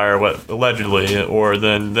tripwire, allegedly, or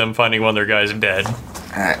then them finding one of their guys dead,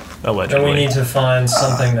 Alright. allegedly. Then we need to find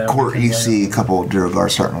something that Court, we you can see a couple of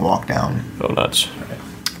Durgar starting to walk down. Oh, nuts.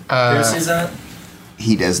 Who sees that?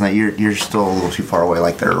 He does not. You're still a little too far away,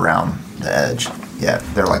 like they're around the edge. Yeah,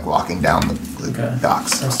 they're like walking down the Okay.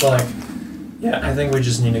 docks. I'm still like, yeah, I think we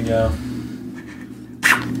just need to go.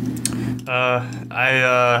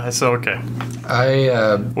 So okay.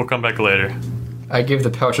 We'll come back later. I give the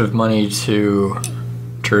pouch of money to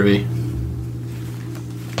Turby.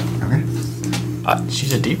 Okay.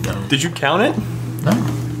 She's a deep gnome. Did you count it? No.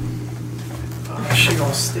 She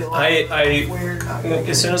gonna steal. I Weird.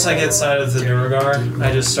 as soon as I get sight of the Durgar,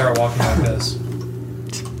 I just start walking like this.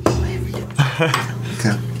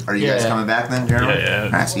 Okay. Are you guys Yeah. coming back then, General? Yeah.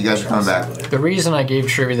 Alright, so you guys are coming back. The reason I gave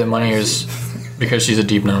Turby the money is Because she's a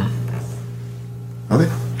deep gnome.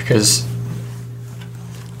 Okay. Because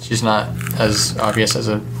she's not as obvious as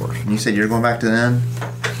a dwarf. And you said you're going back to the inn?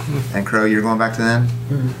 And Crow, you're going back to the inn?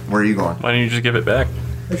 Where are you going? Why don't you just give it back?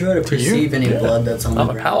 I try to perceive any blood that's on the I'm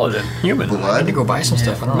a ground. paladin, human. I need to Blood? go buy some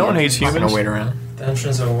stuff. I don't know. No one hates I'm not gonna humans. wait around.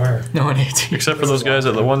 Dungeons are where? No one hates you. Except for those guys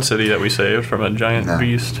at the one city that we saved from a giant No.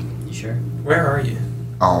 beast. You sure? Where are you?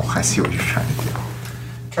 Oh, I see what you're trying to do.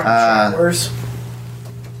 Trying to track worse.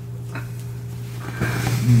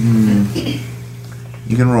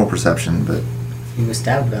 You can roll perception, but He was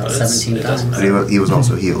stabbed about But it's- 17 it doesn't times. he was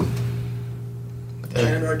also healed.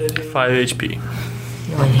 And or did he? 5 HP.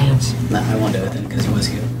 My hands. No, I won't do it then because he was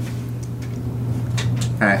healed.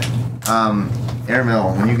 Alright.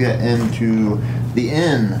 Airmill, when you get into the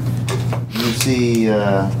inn, you see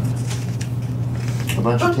a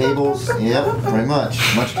bunch of tables. Yep, pretty much.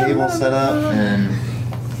 A bunch of tables set up and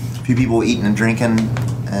a few people eating and drinking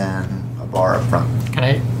and a bar up front. Can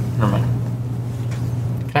I? Never mind.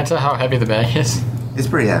 Can I tell how heavy the bag is? It's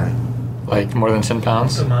pretty heavy. Like more than 10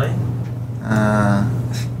 pounds? So mine?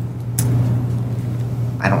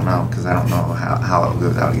 I don't know, because I don't know how it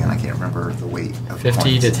goes out again. I can't remember the weight of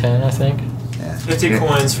 50 to coins. 10, I think. Yeah. 50 Yeah.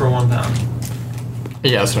 coins for 1 pound.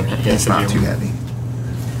 Yeah, that's what I meant. Yeah, It's not 50. too heavy.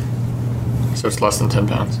 So it's less than 10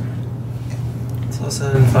 pounds. So less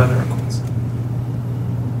than 500 coins.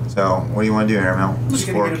 So, what do you want to do, Airmill? I'm just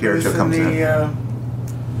Before gonna get a Kirito booth in comes in. the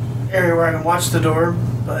area where I can watch the door,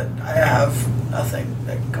 but I have nothing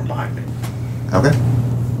that can come behind me. Okay.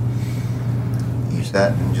 Use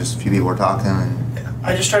that, and just a few people are talking, and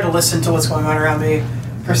I just try to listen to what's going on around me,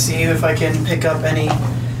 perceive if I can pick up any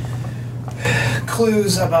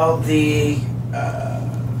clues about the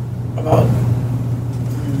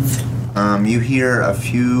you hear a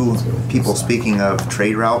few people speaking of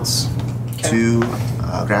trade routes to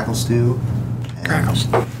Grackle Stew. And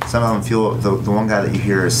some of them feel the one guy that you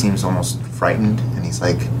hear seems almost frightened, and he's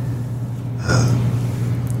like,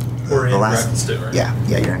 We're the in last- Grackle Stew, right? Yeah,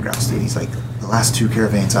 you're in Grackle Stew. He's like, the last 2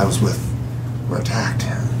 caravans I was with were attacked.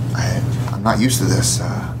 I'm not used to this.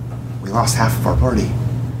 We lost half of our party.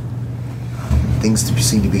 Things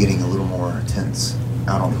seem to be getting a little more tense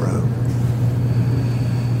out on the road.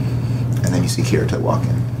 And then you see Kirito walk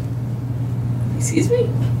in. Excuse me?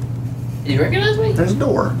 Did you recognize me? There's a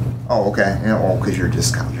door. Oh, okay. Yeah, well, because you're your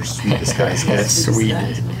sweet disguise. Yeah, Yes. sweet.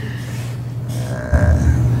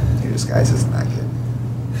 Your disguise is not good.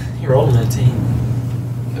 You're rolling a team.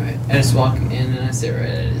 Alright, I just walk in and I sit right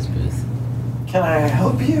at his booth. Can I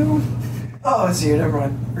help you? Oh, it's you. Never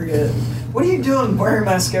mind. Forget it. What are you doing wearing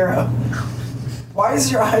mascara? Why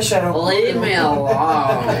is your eyeshadow? Leave me alone.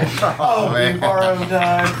 Oh, man. you borrowed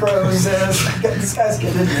Crow's disguise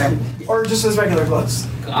kit, didn't you? Or just his regular clothes?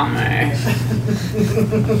 Come here.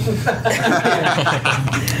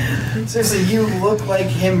 Seriously, you look like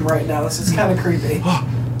him right now. This is kind of creepy.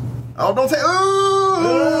 Oh, don't say.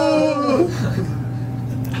 Ooh!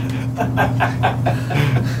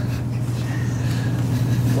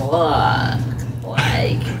 What?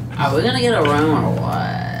 Like, are we gonna get a room or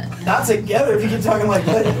what? Not together if you keep talking like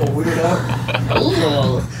that, you weirdo.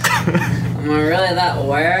 Ooh. Am I really that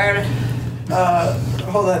weird?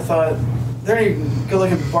 Hold that thought. Are there any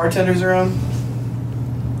good-looking bartenders around?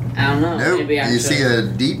 I don't know. Nope. Maybe I You should. see a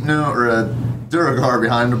deep note or a Duragar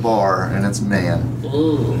behind the bar, and it's a man.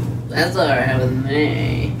 Ooh, that's alright with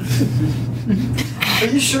me. Are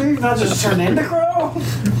you sure you've not just turned into Crow?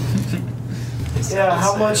 Yeah.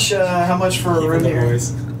 How much for a room Even the here?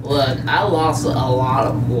 voice. Look, I lost a lot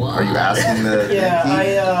of blood. Are you asking the Yeah, keep?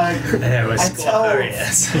 I tell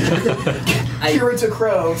Kirito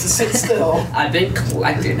Crow to sit still. I've been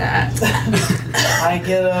collecting that. I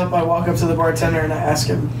get up, I walk up to the bartender, and I ask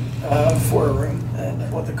him for a room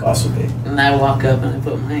and what the cost would be. And I walk up and I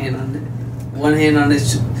put my hand on it. One hand on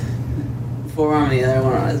his forearm, the other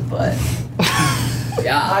one on his butt. I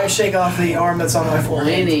Yeah. shake off the arm that's on my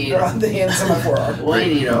forehead. Winnie. Or on the hand that's on my forearm. We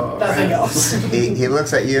need a Nothing room. else. He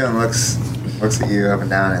looks at you and looks at you up and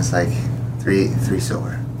down, and it's like three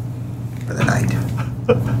silver for the night.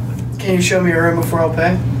 Can you show me a room before I'll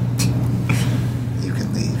pay? You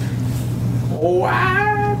can leave.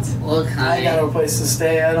 What? Look, I got honey. a place to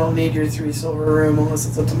stay. I don't need your 3 silver room unless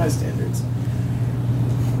it's up to my standards.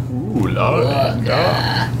 Ooh, Lord. Look,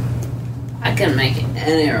 I can make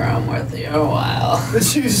any room worth your while.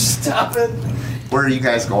 Would you stop it? Where are you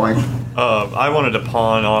guys going? I wanted to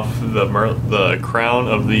pawn off the crown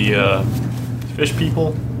of the fish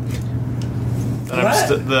people that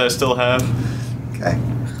I still have. Okay.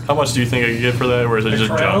 How much do you think I could get for that, or is it The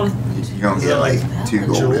just crown? junk? You're gonna get like 2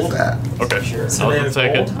 gold Jewel? with that. Okay, Sure. So I'll they have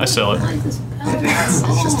take it. gold? I sell it. Like this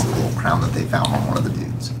It's just a little crown that they found on one of the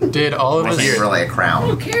dudes. coins. Did all of It wasn't us really a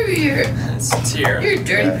crown. Carry your. It's a tier. You're a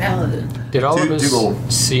dirty paladin. did all of Two us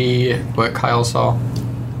gold. see what Kyle saw?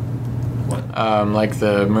 What? Like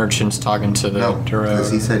the merchants talking to the No, Duro.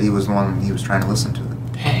 because he said he was the one he was trying to listen to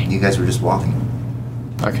it. Dang. You guys were just walking.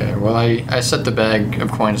 Okay, well I set the bag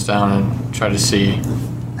of coins down and tried to see.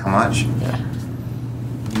 How much? Yeah.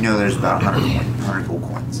 You know there's about 100 gold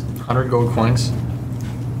coins. 100 gold coins.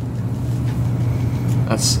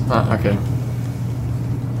 That's okay.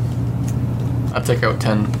 I'll take out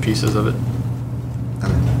 10 pieces of it,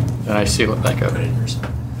 Okay. and I seal it back up. Put it in your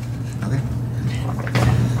spot. Okay.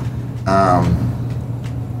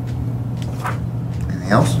 Anything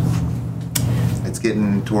else? It's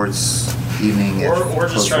getting towards evening. Or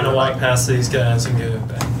just closer trying to walk night. past these guys and go to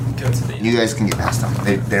the. You guys can get past them.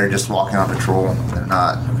 They're just walking on patrol. They're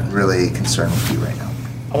not Okay. really concerned with you right now.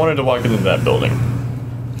 I wanted to walk into that building.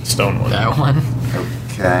 Stone one. That one.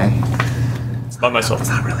 Okay. By myself. It's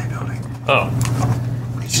not really a building. Oh.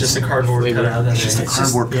 It's just a cardboard Flavor. cutout. It's just a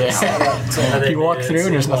cardboard. Yeah. You walk through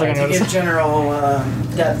and there's nothing on the To other give side. general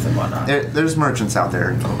depth and whatnot. There's merchants out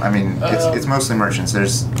there. I mean, it's mostly merchants.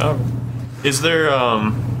 There's Oh. Is there,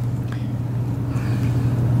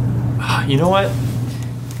 you know what?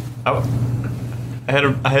 I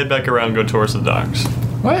head back around and go towards the docks.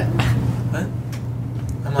 What? What?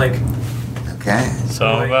 I'm like, okay. So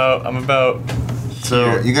I'm about,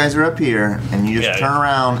 so You guys are up here, and you just Yeah. turn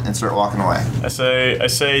around and start walking away. I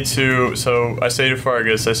say to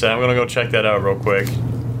Fargus, I say, I'm gonna go check that out real quick.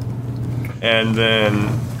 And then,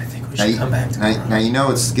 I think we Now should you, come back tomorrow. now you know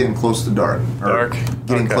it's getting close to dark. Or Dark?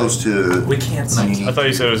 Getting Okay. close to. We can't see. I thought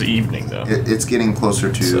you said it was evening though. It's getting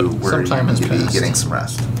closer to So- where some you time need has to be passed. getting some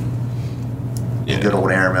rest. Yeah. Good old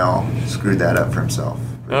Aramel screwed that up for himself.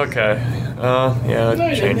 Okay. Yeah, No, that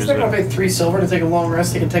he's changes not gonna it. pay 3 silver to take a long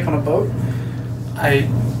rest he can take on a boat.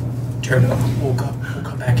 We'll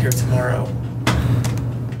come back here tomorrow.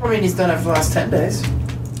 I mean, he's done it for the last 10 days.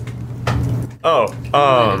 Oh,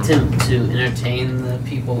 Attempt to entertain the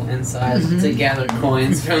people inside to gather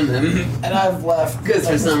coins from them. And I've left. Because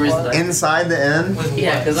for some reason, Like, Inside the inn? With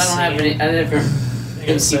Yeah, what? because I don't have any. I never You been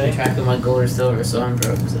gonna say? keeping track of my gold or silver, so I'm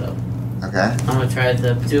broke. So Okay. I'm gonna try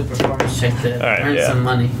to do a performance check to Alright, earn yeah. some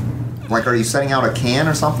money. Like, are you setting out a can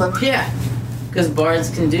or something? Yeah, because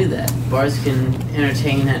bards can do that. Bards can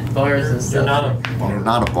entertain at bars and stuff. You're not a. Well, you're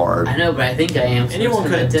not a bard. I know, but I think I am. So Anyone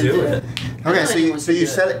I'm just could gonna do attempt it. Okay, so Anyone you can do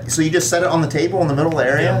set it. So you just set it on the table in the middle of the Yeah,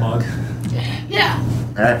 area. mug. Yeah,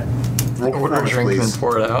 All right. Roll Order a performance, drink and please.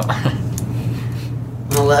 pour it out.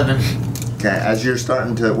 I'm 11. Okay, as you're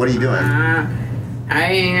starting to, what are you doing? I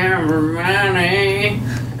am money.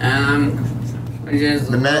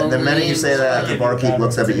 The minute you say that, the barkeep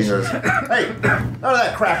looks up at you and goes, "Hey, none of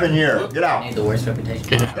that crap in here. Get I out. need the worst reputation.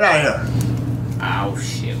 Get out of here. Oh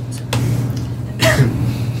shoot.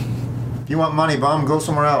 If you want money, bum, go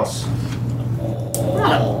somewhere else." I'm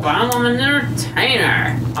not a bum, I'm an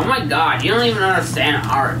entertainer. Oh my god, you don't even understand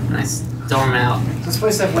art. And I storm out. Does this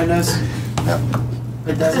place have windows? Yep.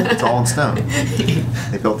 It doesn't. It's all in stone.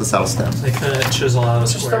 They built this out of stone. They couldn't chisel out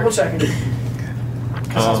a Just square. double checking.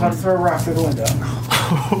 Because I was about to throw a rock through the window.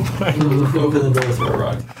 Open the door, throw a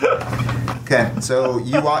rock. Okay, so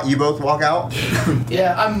you both walk out.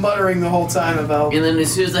 Yeah, I'm muttering the whole time about. And then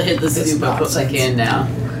as soon as I hit the stoop, I put my nonsense. can down.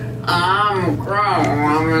 I'm grown,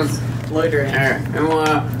 I'm just Loitering.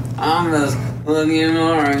 I'm just looking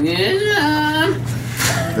over again.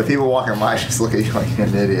 The people walking by just look at you like you're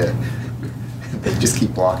an idiot. They just keep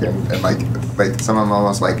walking, and like some of them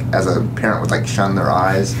almost like as a parent would like shun their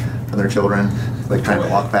eyes from their children, like trying to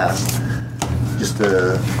walk past, just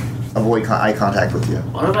to avoid eye contact with you.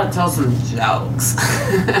 What if I tell some jokes?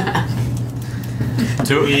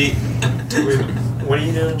 What are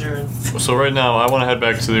you doing, Jared? So right now, I want to head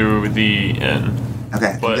back to the inn.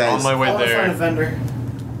 Okay, But you guys. on my way I want to find a there, vendor.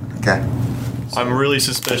 Okay. I'm really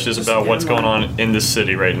suspicious about what's going on in the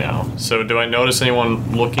city right now. So do I notice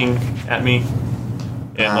anyone looking at me?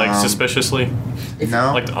 And like suspiciously?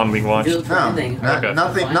 No. Like I'm being watched? Do it for No, anything. Okay.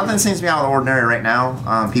 nothing seems to be out of the ordinary right now.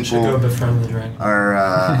 Should go People befriend the dragon.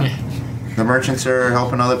 are the merchants are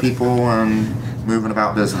helping other people and moving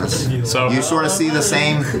about business. So You sort of see the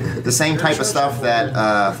same type of stuff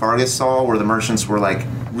that Fargus saw, where the merchants were like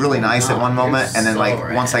really nice at one moment, and then like so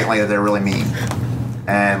right. 1 second later they're really mean,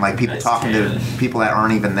 and like people Nice talking to cannon. people that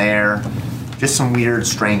aren't even there. Just some weird,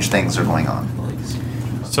 strange things are going on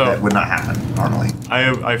that so would not happen normally.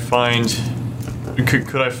 I find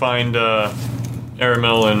could I find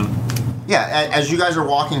Aramel and Yeah, as you guys are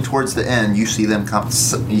walking towards the end, you see them come.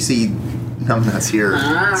 You see Numbnuts here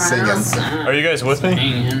singing. are you guys with me?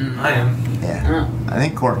 I am. Yeah, I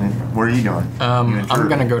think Courtney. What are you doing? You and I'm Drew.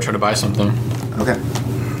 gonna go try to buy something. Okay.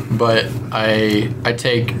 but I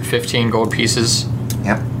take 15 gold pieces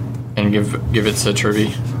Yep. and give it to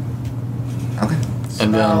Turvy. Okay.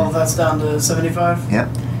 And Now then that's down to 75. Yep.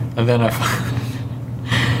 and then if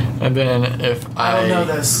I don't know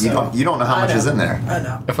this. You so don't. You don't know how I much know. is in there. I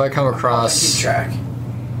know. if I come Keep across track.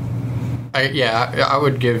 I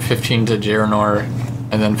would give 15 to Jaranor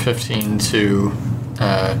and then 15 to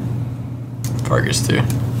Vargas too.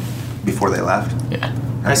 Before they left. Yeah.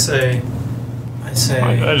 I say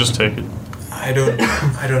I just take it. I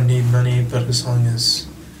don't need money, but as long as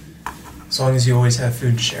you always have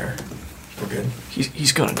food to share, we're good.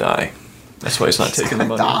 He's gonna die. That's why he's not taking the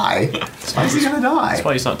money. Die. Why is he gonna die? That's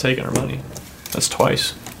why he's not taking our money. That's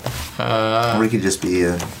twice. Or he could just be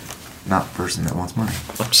a not person that wants money.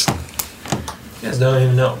 I'm just- You guys don't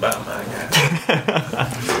even know about my guy.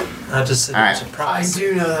 I just sit All right. I surprised.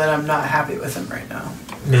 do know that I'm not happy with him right now.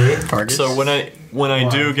 Me? Vargas. So when I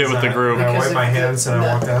do get with the group, I wipe Because my if- hands and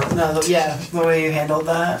I walk out. No, the way you handled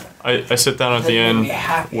that. I sit down at the that made end me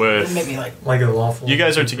happy. It with. made me like, Like a lawful. You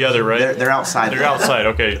guys are together, right? They're outside. They're outside.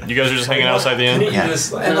 Okay, you guys are just hanging outside the Can you inn. Yeah.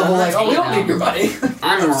 just like, and the whole like, oh, we don't need your money.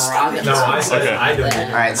 I'm rocking. No, I said Okay. I don't.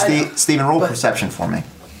 All right, Steven, roll But- perception for me.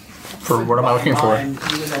 For what am I looking for? Mine,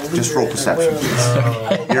 he was a Just leader roll and perception.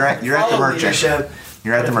 literally- You're at the Follow merchant. leadership,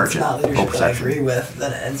 You're at the but if it's merchant. not Roll leadership that I perception. agree with,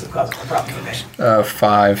 then it ends up causing a problem for me.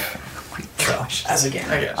 5. So, as a game.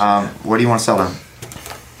 I guess. What do you want to sell them?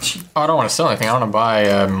 Oh, I don't want to sell anything. I want to buy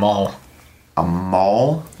a mall. A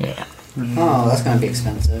mall? Yeah. Oh, that's gonna be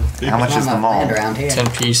expensive. How much is the Not mall? land around here. 10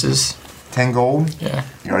 pieces. 10 gold? Yeah.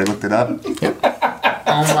 You already looked it up?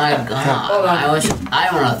 Oh my god. I wish I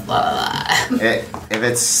would have thought of that. If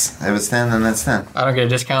it's 10, then that's 10. I don't get a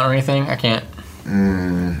discount or anything. I can't.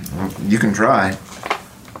 You can try.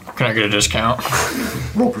 Can I get a discount?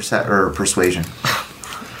 Roll persuasion.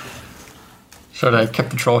 Should I kept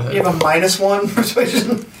the troll You have a -1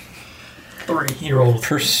 persuasion. 3. He rolled.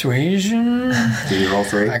 Persuasion? Did you roll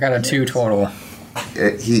 3? I got a 2 total.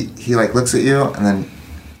 He like looks at you and then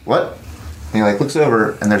what? And he like looks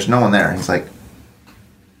over and there's no one there. He's like,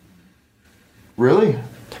 really?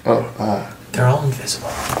 Oh, They're all invisible.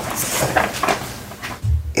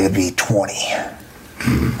 it'd be 20.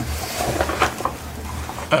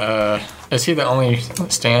 Is he the only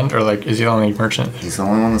stand, or like is he the only merchant? He's the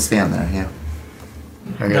only one to stand there. Yeah.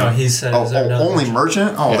 Okay. No, he said. Oh, is there another only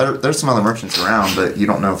merchant? merchant? Oh, Yeah. there's some other merchants around, but you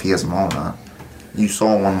don't know if he has a mall or not. You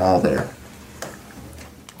saw one mall there,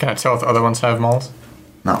 Can I tell if the other ones have malls?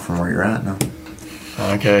 not from where you're at. No.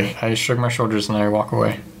 Okay. I shrug my shoulders and I walk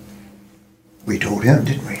away. We told him,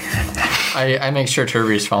 didn't we? I make sure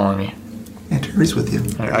Turby's following me. Yeah, Terry's with you.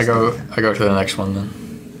 I go to the next one then.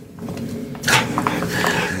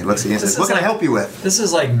 And he looks at you and This says, "What is can I like- help you with? This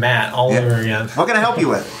is like Matt all Yeah. over again. What can I help you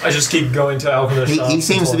with?" I just keep going to alchemist shops. He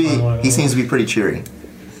seems to until I find be one I he seems want. to be pretty cheery.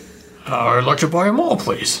 I'd like to buy a mall,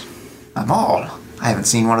 please. A mall? I haven't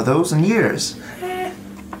seen one of those in years.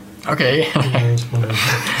 Okay.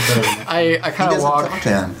 I He kind of doesn't walk. talk to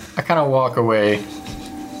him. I kind of walk away.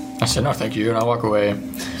 I said no, thank you, and I walk away.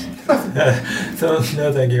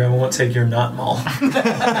 No, thank you. I won't take your not mall.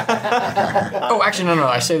 Oh, actually, no.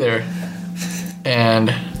 I stay there,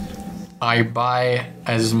 and I buy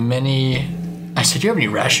as many. I said, "Do you have any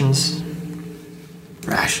rations,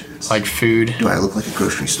 Rations. like food?" Do I look like a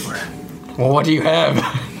grocery store? Well, what do you have?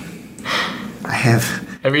 I have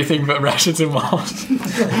Everything but rations and malls.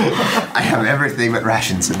 I have everything but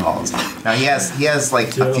rations and malls. Now he has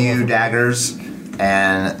like a few daggers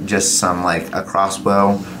and just some like a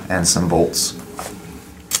crossbow and some bolts.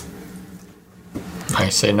 I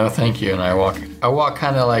say no, thank you, and I walk. I walk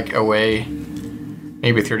kind of like away,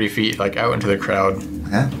 maybe 30 feet, like out into the crowd,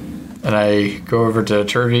 Okay? and I go over to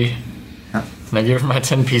Turvy, Yeah. and I give him my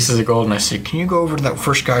 10 pieces of gold, and I say, "Can you go over to that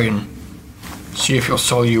first guy and see if he'll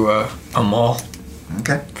sell you a mall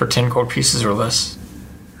Okay. for 10 gold pieces or less?"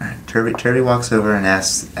 Terry walks over and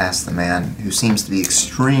asks the man, who seems to be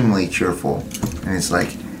extremely cheerful, and he's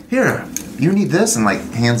like, "Here, you need this," and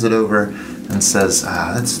like hands it over and says,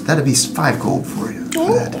 "That'd be 5 gold for you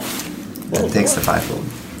for that." And takes the 5 gold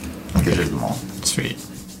and gives it to them all. Sweet.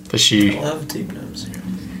 Does she? I love deep gnomes here.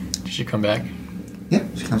 Does she come back? Yeah,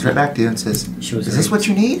 she comes right back to you and says, She was "Is this right. what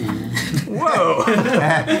you need?" Whoa!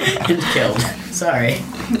 And killed. Sorry.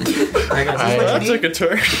 I took a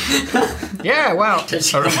turn. Yeah. Wow. Did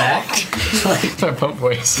she come back? Like, I pump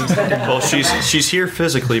voice. Well, she's here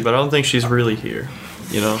physically, but I don't think she's really here.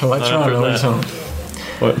 You know. Let not you after know. that.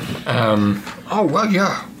 What? Oh well,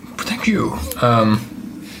 yeah. Thank you.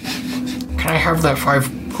 Can I have that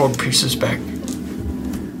 5 gold pieces back?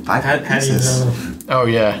 5 How do you pieces. know? Oh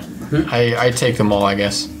yeah. I take them all, I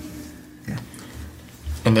guess. Yeah.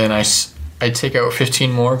 And then I take out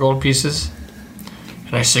 15 more gold pieces,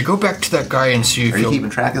 and I say, go back to that guy and see if Are you he'll... keeping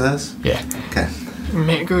track of this? Yeah.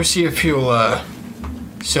 Okay. Go see if he'll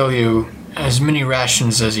sell you as many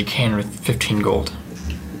rations as he can with 15 gold.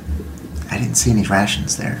 I didn't see any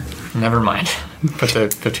rations there. Never mind. Put the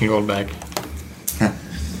 15 gold back.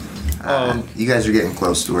 You guys are getting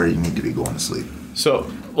close to where you need to be going to sleep.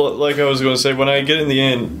 So, well, like I was going to say, when I get in the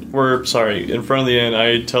inn, in front of the inn,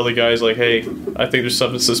 I tell the guys, like, hey, I think there's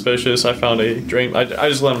something suspicious. I found a drain. I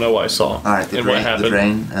just let them know what I saw. All right, and what happened. the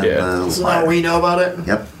drain and the So fire. now we know about it?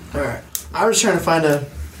 Yep. Alright. I was trying to find a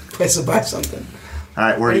place to buy something. All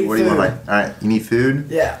right, what do you want to buy? All right, you need food?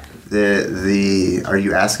 Yeah. Are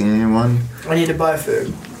you asking anyone? I need to buy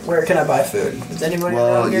food. Where can I buy food? Is anybody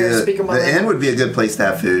Well, around here speaking my the language? inn would be a good place to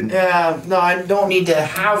have food. Yeah, no, I don't need to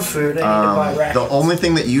have food. I need to buy rations. The only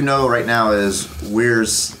thing that you know right now is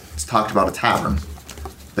Weir's talked about a tavern,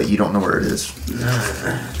 but you don't know where it is.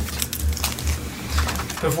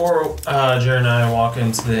 Before Jared and I walk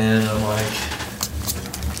into the inn, I'm like,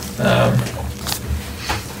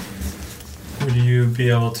 would you be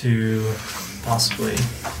able to possibly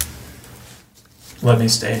let me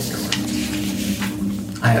stay in your room?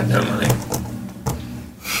 I have no money.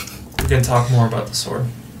 We can talk more about the sword.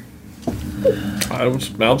 I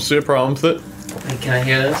don't see a problem with it. Like, can I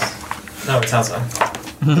hear this? No, it's outside.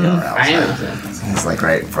 I am. He's like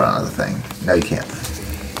right in front of the thing. No, you can't.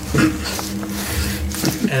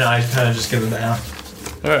 And I kind of just give him the out.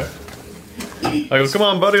 Alright. I go, come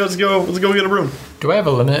on, buddy, let's go get a room. Do I have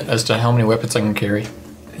a limit as to how many weapons I can carry?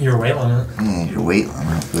 Your weight limit. Yeah, your weight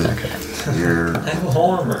limit, but you're. I have a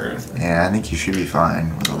whole armor. Yeah, I think you should be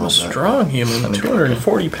fine with a little bit. Strong human,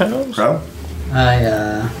 240 pounds. Bro?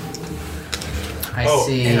 I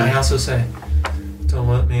see. And I also say, don't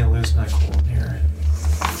let me lose my cool here.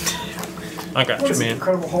 I got What's you, the man.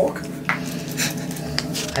 Incredible Hulk?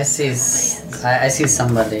 I see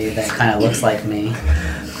somebody that kind of looks like me.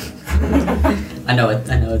 I know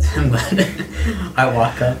it's him, but I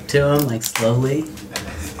walk up to him like slowly,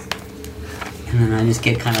 and then I just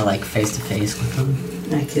get kind of like face to face with him.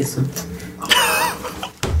 And I kiss him,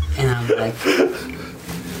 and I'm like,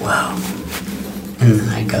 "Wow!" And then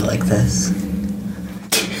I go like this, and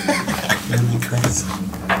like this.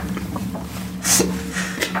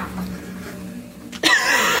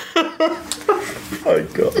 Oh my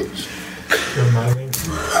gosh. You're miming.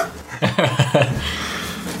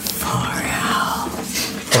 Far out.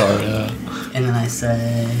 Or, And then I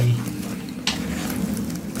say,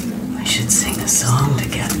 we should sing a song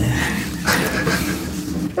together.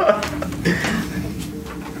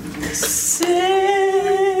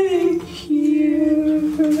 Sing here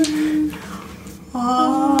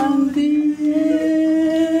on the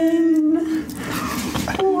end,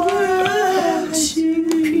 watching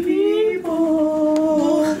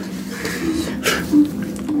people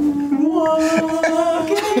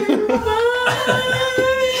walking by.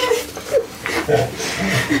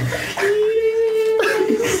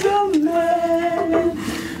 He's a man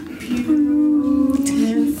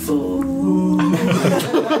beautiful.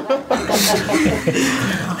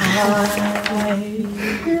 I love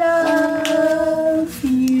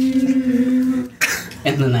you.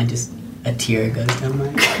 And then a tear goes down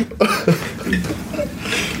my eye.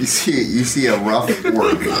 You see a rough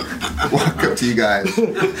orc walk up to you guys.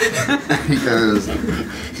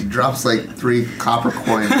 He drops like 3 copper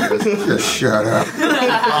coins. Just shut up.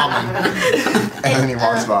 And then he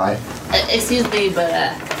walks by. Excuse me, but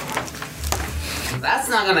that's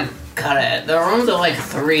not gonna cut it. The rooms are like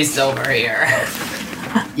 3 silver here.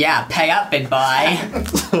 Yeah, pay up, big boy.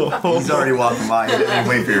 He's already walking by. He didn't even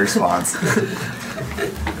wait for your response.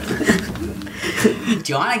 Do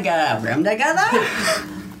you want to get a room together?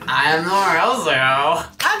 I don't know where else to go.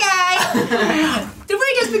 Okay. Did we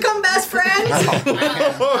just become best friends?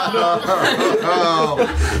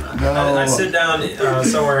 No. I sit down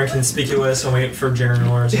somewhere inconspicuous and wait for Jaren and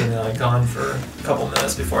Laura's to be like gone for a couple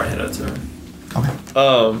minutes before I head out to her. Okay.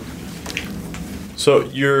 So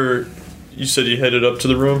you said you headed up to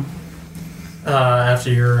the room? After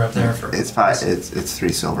you're up there for It's 5. It's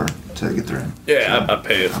 3 silver to get through. Yeah, I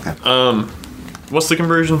pay it. Okay. What's the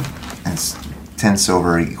conversion? It's 10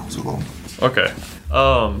 silver equals a gold. Okay.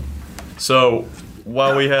 So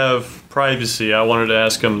while we have privacy, I wanted to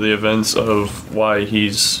ask him the events of what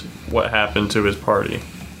happened to his party.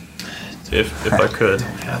 If I could.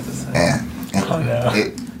 half the thing. Yeah.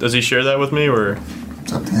 Does he share that with me, or?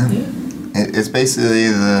 It's up to him. It's basically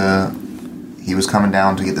he was coming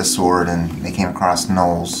down to get the sword, and they came across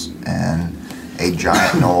gnolls, and a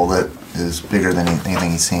giant gnoll that is bigger than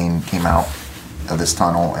anything he's seen came out of this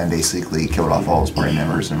tunnel and basically killed off all his party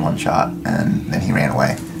members in one shot, and then he ran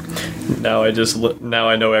away. Now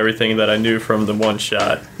I know everything that I knew from the one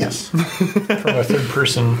shot. Yes. From a third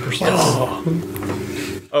person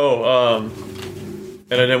perspective.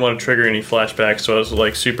 And I didn't want to trigger any flashbacks, so I was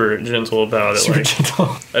like super gentle about it. Super like, gentle.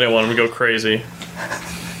 I didn't want him to go crazy.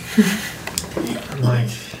 I'm like,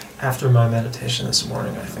 after my meditation this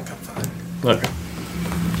morning, I think I'm fine. Okay.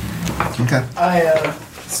 Okay. I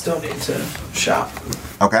still need to shop.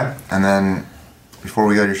 Okay. And then, before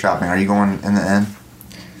we go to your shopping, are you going in the inn?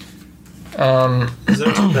 Is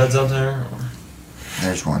there 2 beds out there? Or?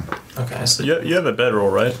 There's one. Okay, so You have a bedroll,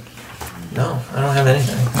 right? no, I don't have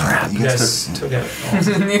anything. Alright, You you guys guys took it.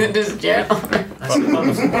 Neither does Jared. I sleep on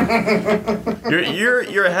the floor.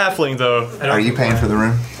 You're a halfling though. I don't are you paying for the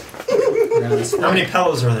room? How many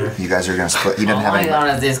pillows are there? You guys are gonna split. You didn't Oh have my any.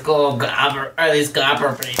 god, this gold copper, or these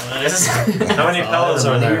copper pillars. How many pillows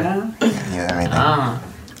are there? You didn't have anything. Ah,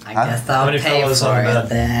 I Huh? guess How I'll many pay pillows for on the it bed?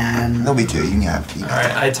 then. There'll be 2. You can have. You can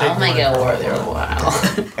Alright, I take I'll make one. it worth your while.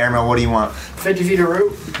 Airmail, what do you want? 50 feet of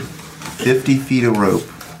rope. 50 feet of rope.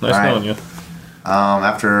 Nice Alright. knowing you.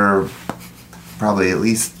 After probably at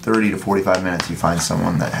least 30 to 45 minutes, you find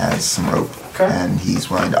someone that has some rope. Okay. And he's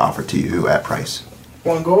willing to offer to you at price.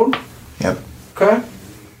 1 gold. Yep. Okay.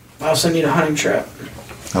 I also need a hunting trap.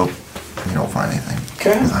 Nope. You don't find anything.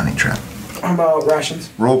 Okay. With a hunting trap. How about rations?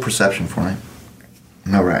 Roll perception for me.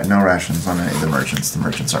 No rations on any of the merchants. The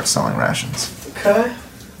merchants aren't selling rations. Okay.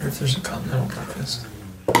 Or if there's a continental breakfast.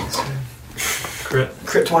 Crit.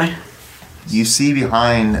 Crit 20. You see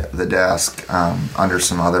behind the desk, under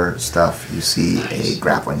some other stuff, you see a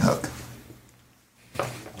grappling hook.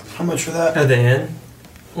 How much for that? Are they in?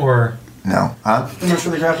 Or No. Huh? How much for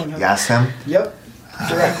the grappling hook? You ask him? Yep.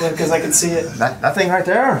 Directly, because I can see it. That thing right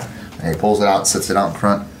there. And he pulls it out and sits it out in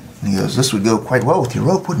front. And he goes, this would go quite well with your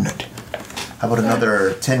rope, wouldn't it? How about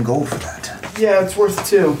another 10 gold for that? Yeah, it's worth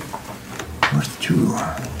 2. Worth 2.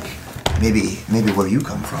 Maybe where you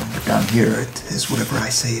come from, but down here it is whatever I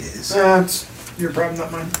say it is. It's your problem,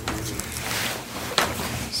 not mine.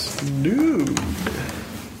 Dude.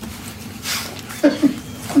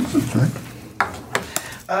 Right?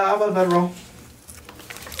 How about a bedroll?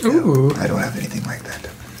 Ooh. I don't have anything like that.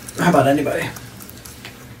 How about anybody?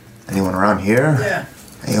 Anyone around here? Yeah.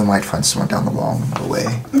 You might find someone down the long way.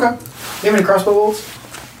 Okay. You have any crossbow bolts?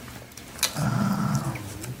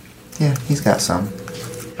 Yeah, he's got some.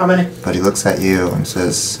 How many? But he looks at you and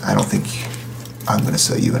says, I don't think I'm going to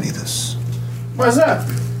sell you any of this. Why is that?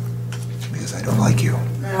 Because I don't like you.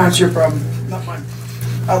 That's your problem, not mine.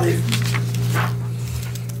 I'll leave.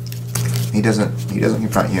 He doesn't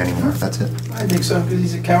confront you anymore. That's it. I think so, because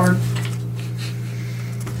he's a coward.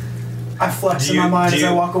 I flex in my mind as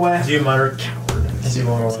I walk away. Do you mutter coward as you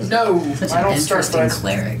walk away? No, Such I an don't start interesting by...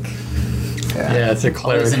 cleric. Yeah, it's a Always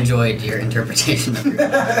cleric. enjoyed your interpretation of your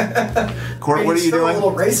Court, what are He's you still doing? a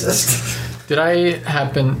little racist. Did I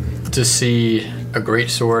happen to see a great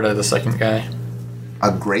sword at the second guy?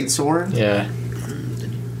 A great sword? Yeah.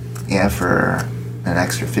 Yeah, for an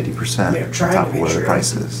extra 50%. Yeah, I'm trying top to of be what the true.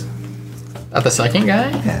 price is. At the second guy?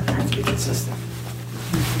 Yeah. I have to be consistent.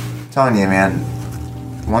 Telling you, man.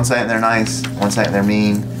 One second they're nice, one second they're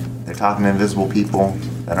mean. They're talking to invisible people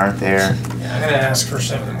that aren't there. Yeah, I'm gonna ask first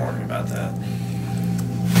thing in the morning about that.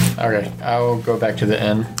 Okay, I'll go back to the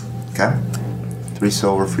inn. Okay. 3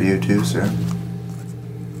 silver for you too, sir.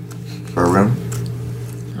 For a room.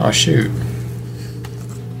 Oh, shoot.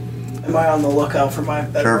 Am I on the lookout for my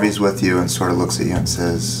bedroll? Turvey's with you and sort of looks at you and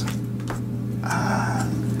says,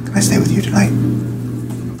 can I stay with you tonight?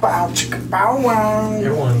 Bow, chicka, bow, wow.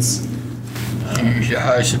 Everyone's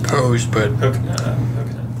Yeah, I suppose, but hooking up.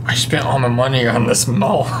 I spent all my money on this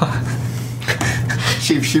mall.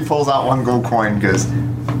 She pulls out 1 gold coin and goes,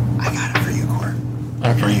 I got it for you, Court.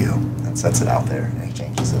 For Okay. you. And sets it out there and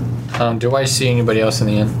exchanges it. Do I see anybody else in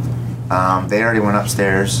the inn? They already went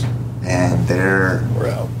upstairs and they're, We're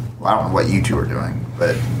out. well, I don't know what you two are doing,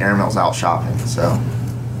 but Airmail's out shopping, so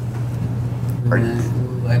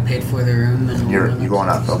I paid for the room and you're going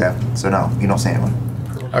up, okay. So no, you don't see anyone.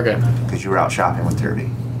 Okay. Because you were out shopping with Turvey.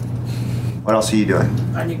 What else are you doing?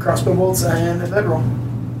 I need crossbow bolts and a bedroll.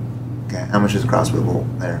 Okay, how much is a crossbow bolt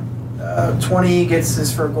there? 20 gets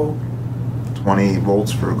this for gold. 20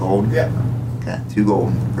 bolts for gold? Yeah. Okay, 2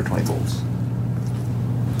 gold for 20 bolts.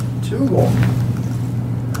 2 gold.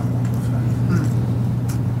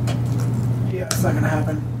 Yeah, it's not gonna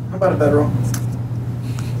happen. How about a bedroll?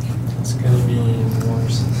 It's gonna be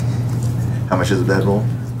worse. How much is a bedroll?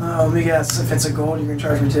 Let me guess. If it's a gold, you're gonna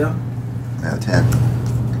charge me 2. No, 10.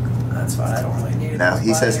 That's fine. I don't really need it. No,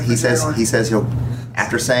 he says he'll,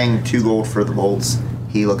 after saying 2 gold for the bolts,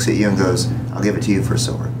 he looks at you and goes, I'll give it to you for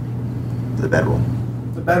silver. For the bedroll.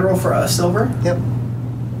 The bedroll for silver. Yep.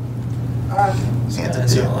 Alright. These Hands it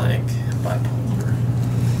guys to are you. like bipolar.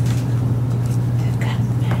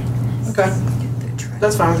 Okay.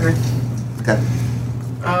 That's fine with me. Okay.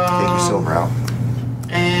 Take your silver out.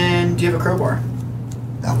 And do you have a crowbar?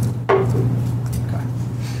 No.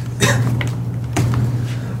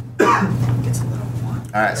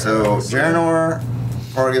 Alright, so Geranor,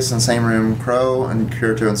 Argus in the same room, Crow and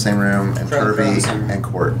Kirito in the same room, and Crow in the Turvey same room. and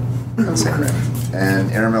Court in the same room.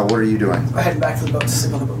 And Aramel, what are you doing? We're heading back to the boat to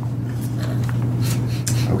sleep on the boat.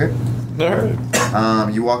 Okay.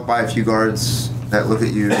 Alright. You walk by a few guards that look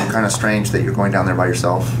at you kind of strange that you're going down there by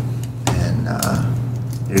yourself. And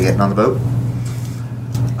you're getting on the boat.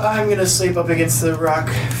 I'm gonna sleep up against the rock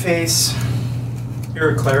face. You're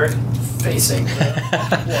a cleric? Facing.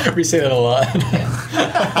 We say that a lot.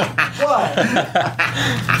 Why?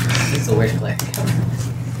 It's the worst cleric.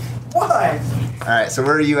 Why? Alright, so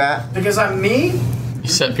where are you at? Because I'm me? You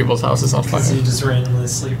set people's houses on Because you fire. just randomly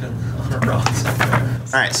sleeping on a rock somewhere.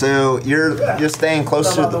 Alright, so you're staying close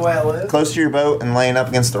That's to not the way I live. close to your boat and laying up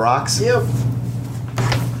against the rocks? Yep.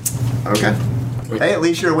 Okay. Hey, at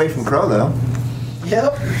least you're away from Crow though.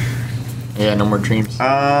 Yep. Yeah, no more dreams.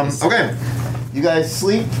 Okay. You guys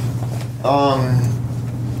sleep.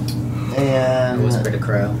 And Whisper to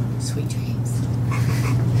Crow. Sweet dreams.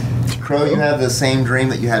 Crow, you have the same dream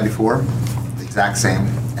that you had before, the exact same,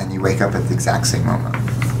 and you wake up at the exact same moment.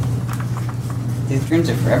 These dreams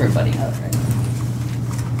are for everybody, huh? Right?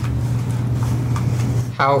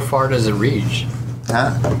 How far does it reach?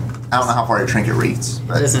 Huh? I don't know how far your trinket reaches, It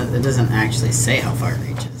but doesn't actually say how far it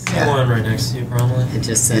reaches. The one right next to you, probably. It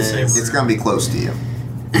just says it's gonna be close to you.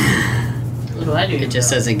 What do I do? it just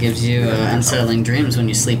says it gives you unsettling dreams when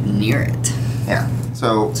you sleep near it. Yeah.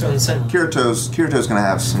 So So in the same. Kirito's gonna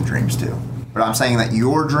have some dreams too. But I'm saying that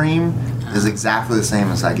your dream is exactly the same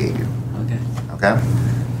as I gave you. Okay. Okay?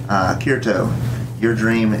 Kirito, your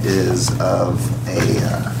dream is of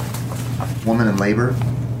a woman in labor,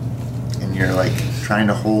 and you're like trying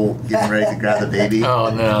to getting ready to grab the baby, Oh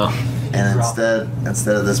no. and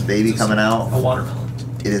instead of this baby coming out, A watermelon.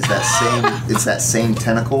 it is that same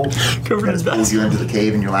tentacle Covered that in pulled dust. you into the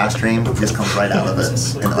cave in your last dream. It just comes right out of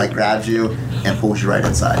it, and it like grabs you and pulls you right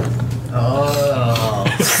inside. Oh.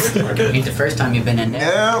 Ain't the first time you've been in there.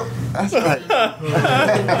 No, that's right.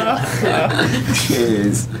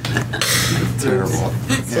 Jeez. Terrible.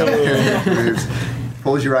 Yeah.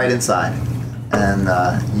 Pulls you right inside. And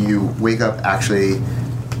you wake up, actually,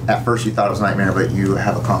 at first you thought it was a nightmare, but you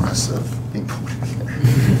have a calmness of being pulled in there.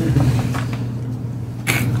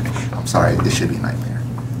 I'm sorry, this should be a nightmare.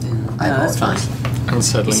 I No, that's fine. apologize. He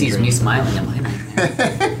Unsettling sees me dreams. smiling in my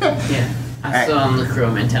nightmare. Yeah. I'm still on the Crow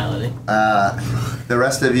mentality. The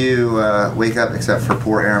rest of you wake up except for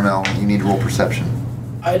poor Aramel. You need to roll perception.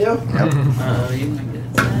 I do? Yep. You might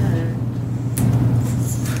get that.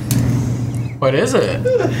 What is it?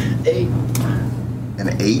 8. An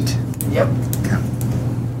 8. Yep. Yeah.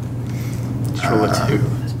 Let's roll a 2.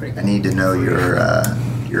 That's pretty I good. need to know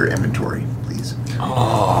your inventory, please.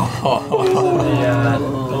 Oh. Yeah,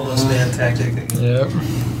 almost man tactic again. Yep.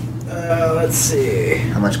 Let's see.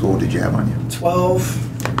 How much gold did you have on you?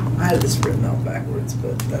 12. I had this written out backwards,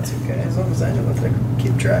 but that's okay. As long as I know what to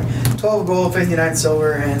keep track. 12 gold, 59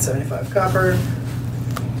 silver, and 75 copper.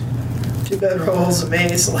 2 bedrolls, a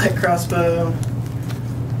mace, a light crossbow,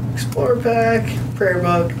 explorer pack, prayer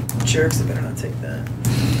book, jerks, they better not take that.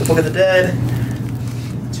 The Book of the Dead.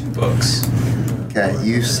 2 books. Okay,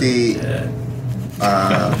 you see. Yeah.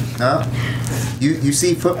 No. You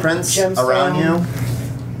see footprints Gemstone. around you.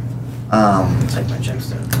 Take my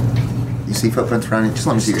gemstone. You see footprints around you. Just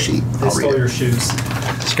let me see your sheet. They I'll stole read your it. shoes.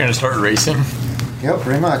 Just gonna start racing. Yep,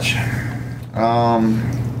 pretty much. Man,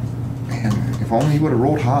 if only you would have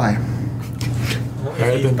rolled high.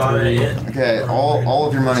 Higher than three. Okay, all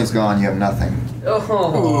of your money's gone. You have nothing.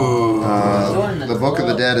 Oh. Join The Book of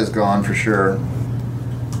the club. Dead is gone for sure.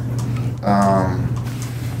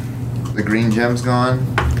 The green gem's gone.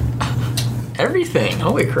 Everything.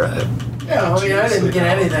 Holy crap. Yeah, I mean, I didn't get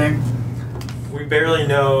anything. We barely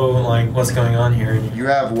know like what's going on here. And You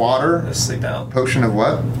have water. just sleep out. Potion of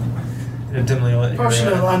what? In a dimly lit Potion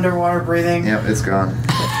of area. underwater breathing. Yep, it's gone.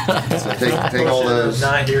 So take all those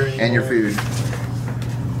Not here and your anymore. food.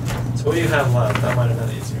 So what do you have left? That might have been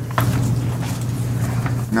easier.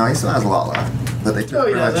 No, he still has a lot left. But they took No,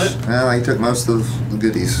 he pretty much. doesn't. No, he took most of the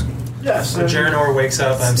goodies. Yeah, So Geranor wakes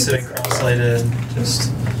up. I'm sitting cross-legged,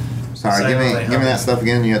 just Sorry, give me that stuff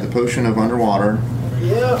again. You had the potion of underwater.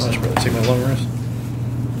 Yeah. Take my long rest.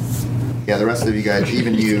 Yeah, the rest of you guys,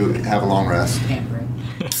 even you, have a long rest. Pampering.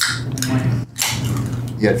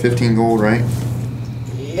 You had 15 gold, right?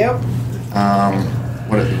 Yep.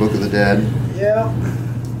 What is the Book of the Dead? Yep.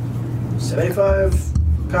 75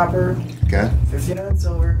 copper, Okay. 59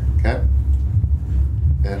 silver, Okay.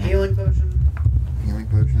 And healing potion. healing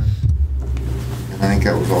potion. And I think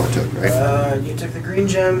that was all it took, right? You took the green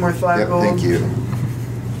gem worth 5 Yep. gold. Thank you.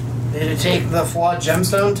 Did you take the flawed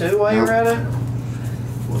gemstone too while you were at it?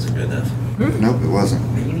 Wasn't good enough. Nope, it wasn't.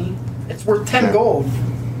 Beanie. It's worth 10 Okay. gold.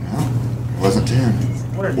 No, it wasn't 10.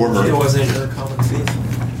 What did Or you her. It wasn't your common thief.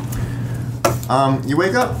 You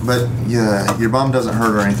wake up, but yeah, your bum doesn't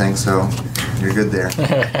hurt or anything, so you're good there.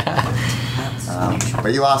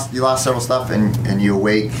 But you lost several stuff, and you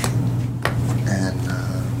awake, and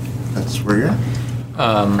that's where you're at.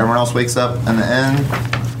 Everyone else wakes up in the inn,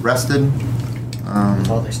 rested.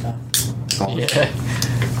 All their stuff. it's all- Yeah.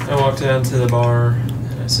 I walk down to the bar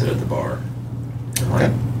and I sit at the bar. And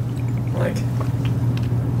like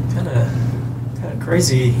kind of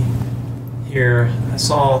crazy here. I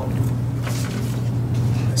saw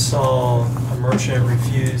a merchant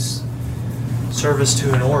refuse service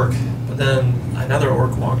to an orc, but then another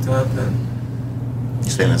orc walked up and You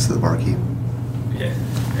say this to the barkeep. yeah,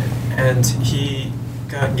 and he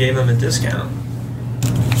gave him a discount.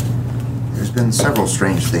 There's been several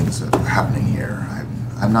strange things happening here.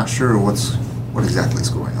 I'm not sure what exactly is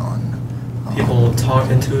going on. People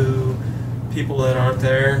talking to people that aren't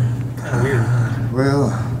there. Kind of weird. Huh?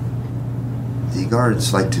 Well, the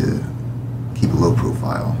guards like to keep a low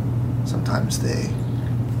profile. Sometimes they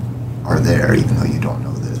are there even though you don't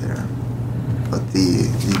know they're there. But the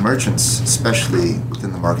merchants, especially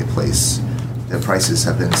within the marketplace, their prices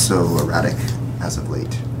have been so erratic as of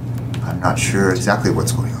late. I'm not sure exactly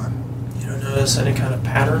what's going on. You don't notice any kind of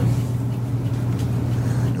pattern?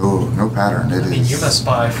 No pattern. It I mean, is you must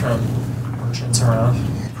buy from merchants around.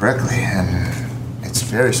 correctly, and it's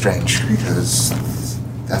very strange because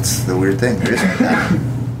that's the weird thing. There is no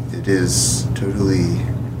pattern. It is totally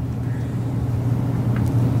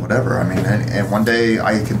whatever. I mean, and one day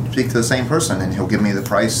I can speak to the same person and he'll give me the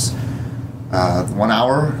price 1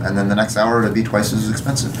 hour, and then the next hour it'll be twice as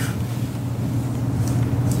expensive.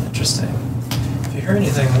 Interesting. If you hear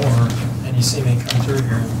anything more and you see me come through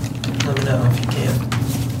here, let me know if you can.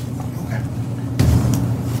 Okay.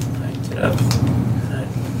 I get up.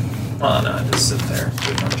 I just sit there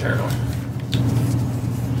with my chair on.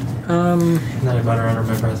 And then I butter under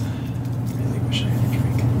my breath. I really wish I had a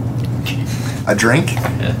drink. A drink?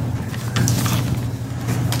 Yeah.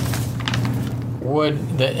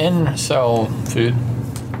 Would the inn sell food?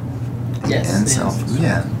 Yes. And yes. self.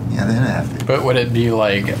 Yeah, they have to. But would it be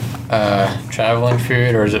like traveling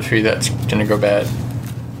food, or is it food that's gonna go bad?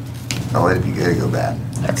 Oh, it'd be good to go bad.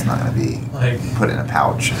 That's not gonna be Like put in a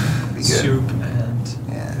pouch. It'd be good. soup and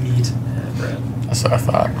Yeah. meat and bread. That's what I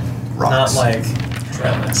thought. Rocks. Not like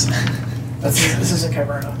dreadless. This is a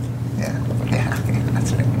caverna. Yeah,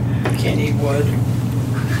 that's right. You can't eat wood.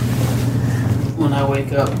 When I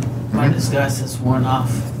wake up, my Mhm. disguise has worn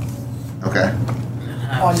off. Okay.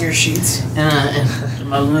 On your sheets. And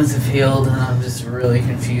my wounds have healed, and I'm just really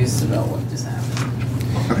confused about what just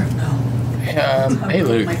happened. Okay. Hey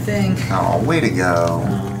Luke, My thing. Oh, way to go.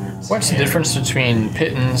 what's the difference between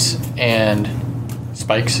pittons and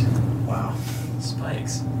spikes? Wow.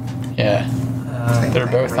 Spikes. Yeah, they're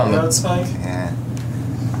both on Railroad the. spike. Yeah,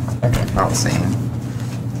 Okay. about the same.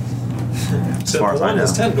 So far as I one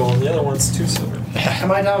is know. 10 gold and the other one's 2 silver.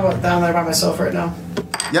 Am I down there by myself right now?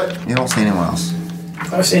 Yep, you don't see anyone else. I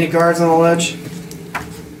don't see any guards on the ledge.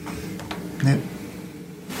 Nope.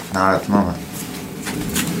 Not at the moment.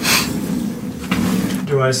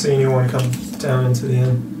 Do I see anyone come down into the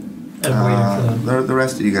inn? And waiting for them. The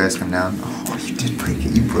rest of you guys come down. Oh, you did break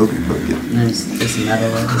it. You broke it. And there's this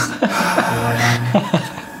metal.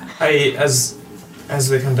 As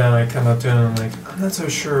they come down, I come up to him and I'm like, I'm not so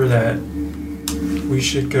sure that we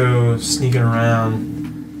should go sneaking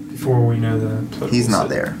around before we know the political He's not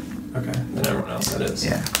city. there. Okay, then everyone else that is.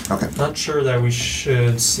 Yeah. Okay. Not sure that we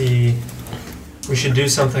should do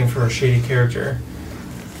something for a shady character.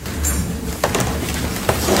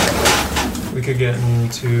 We could get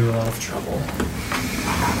into a lot of trouble.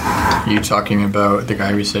 You talking about the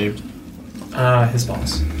guy we saved? His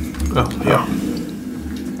boss. Oh, yeah.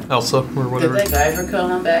 Elsa, or Did whatever. that guy ever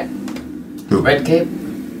come back? Who? Red Cape?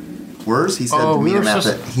 Where's he said Oh, to we meet were him at the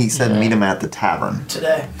supposed- he said yeah. meet him at the tavern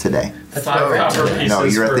Today. today. That's what I read Copper today. pieces No,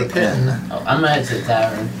 you're for at a the pin. inn. Oh, I'm at the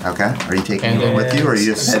tavern. Okay. Are you taking And him with you, or are you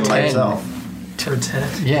just heading by 10. yourself? For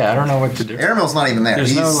 10. Yeah, I don't know what to do. Airmail's not even there.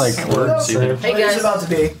 There's no like words So- either. Hey, What it's guys. about to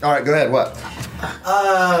be. All right, go ahead. What?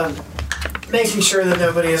 Making sure that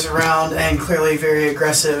nobody is around and clearly very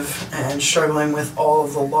aggressive and struggling with all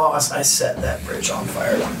of the loss. I set that bridge on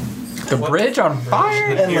fire. The bridge on fire?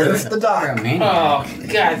 And lift the You're dock. a maniac. Oh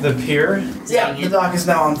God. The pier? Yeah, the dock is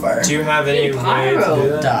now on fire. Do you have any way to do Pyro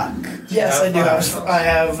that? duck. Yes, I do have. I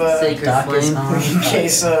have Sacred Dock is flame. on a fire.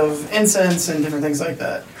 case of incense and different things like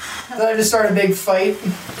that. Then I just started a big fight.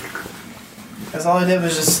 Because all I did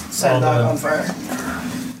was just set the dock on fire.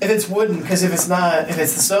 If it's wooden, because if it's not, if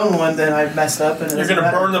it's the stone one, then I messed up and it You're doesn't gonna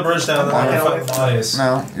matter. burn the bridge down and I'm then walking fight away. bodies.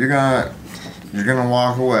 No, you're gonna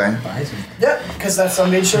walk away. Bison. Yep, because that's I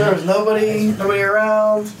made sure there was nobody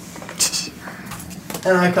around.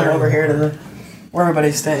 And I come over here to the where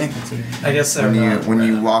everybody's staying. I guess they're When you not. when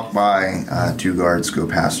you walk by, 2 guards go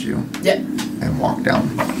past you Yep, and walk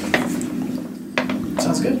down.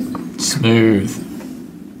 sounds good. Smooth.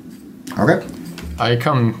 Okay. I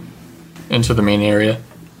come into the main area.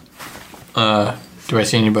 Do I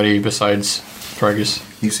see anybody besides Fargus?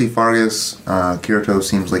 You see Fargus. Kirito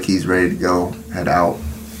seems like he's ready to go. Head out.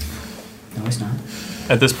 No, he's not.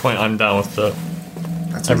 At this point, I'm down with the.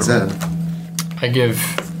 That's what he said. I give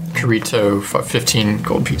Kirito 15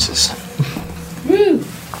 gold pieces. Woo.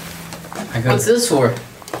 I go. What's this for?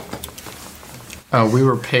 We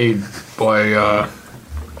were paid by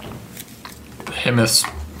Hemeth's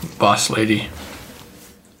boss lady.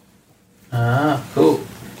 Cool.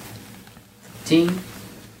 15.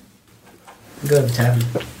 Go to the tavern.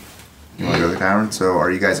 You want to go to the tavern? So,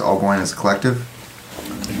 are you guys all going as a collective?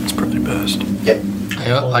 It's probably best. Yep.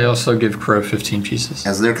 I also give Crow 15 pieces.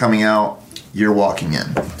 As they're coming out, you're walking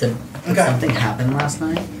in. Did Okay. something happen last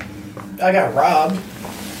night? I got robbed.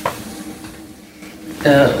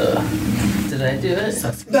 Did I do it?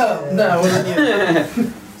 Sucks for No, you. no, it wasn't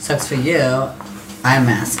you. Sucks for you. I'm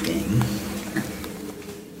asking.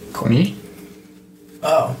 Me?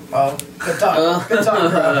 Oh, good talk. Good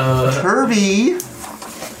talk, bro. Kirby.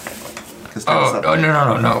 Oh,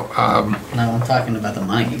 no. No, I'm talking about the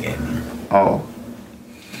money you gave me. Oh.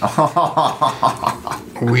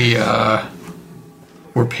 We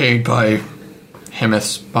were paid by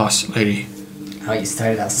Hemeth's boss lady. Oh, you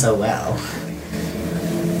started out so well.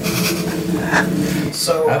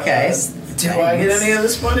 So, Okay. do I get any of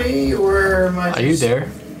this money, or am I? Are you there?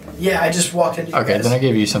 Yeah, I just walked into. Okay, then I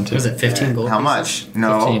gave you some too. Was it 15 gold How pieces? much?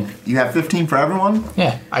 No. 15. You have 15 for everyone?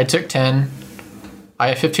 Yeah, I took 10. I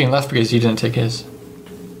have 15 left because you didn't take his.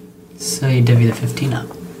 So you divvy the 15 up.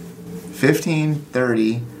 15,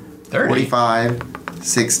 30, 30. 45,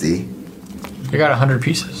 60, You got 100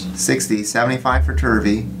 pieces. 60, 75 for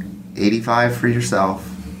Turvy, 85 for yourself.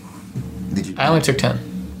 Did you? I only took 10.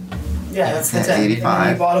 Yeah, that's the Yeah, 10.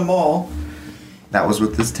 85. You bought them all. That was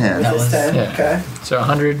with this 10. That This was- 10. yeah. Okay. So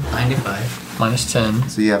 100 95. minus 10.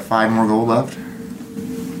 So you have 5 more gold left?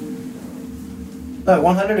 No,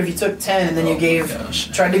 100 if you took 10 and then you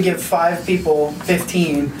tried to give 5 people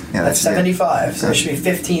 15. Yeah, that's that's it. 75. So there should be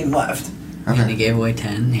 15 left. And he Okay. gave away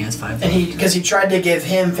 10. He has 5. And because he tried to give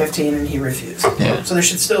him 15 and he refused. Yeah. So there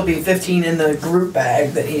should still be 15 in the group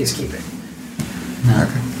bag that he is keeping. No.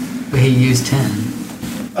 But he used 10.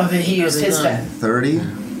 Oh, that he used his 10. 30,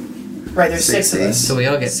 Right, there's 6 of 60. us. So we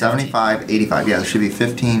all get 75, 85. Yeah, there should be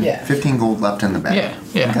 15, Yeah. 15 gold left in the bag. Yeah,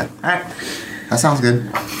 yeah. Okay. Alright. That sounds good.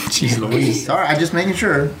 Jeez Louise. Alright, I'm just making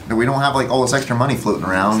sure that we don't have like all this extra money floating a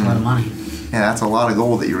lot of around. money. Yeah, that's a lot of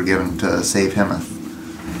gold that you were given to save Hemeth.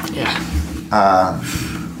 Yeah.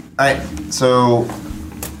 Alright, so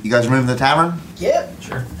you guys are moving to the tavern? Yep.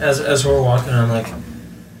 Sure. As we're walking, I'm like,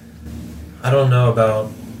 I don't know about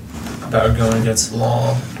going against the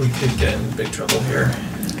law. We could get in big trouble here.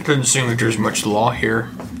 It doesn't seem like there's much law here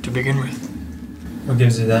to begin with. What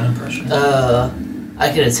gives you that impression? I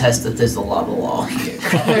can attest that there's a lot of law here.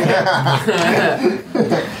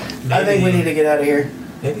 I think we need to get out of here.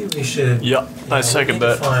 Maybe we should. Yep, I we second need to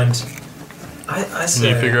that. Find. I We say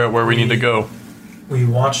need to figure out where we need to go. We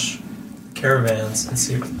watch caravans and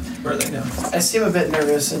see where they go. I seem a bit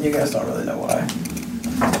nervous and you guys don't really know why.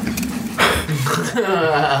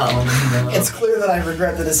 Oh, no. It's clear that I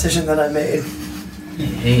regret the decision that I made.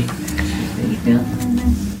 Hey.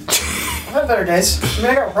 I've had better days. I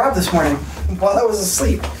mean, I got robbed this morning while I was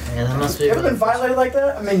asleep. Yeah, that must be. You ever been violated like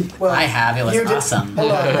that? I mean, well, I have. It was you did- awesome.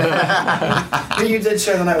 Hold on. But you did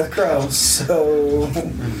share the night with Crow, so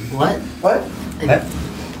What? what?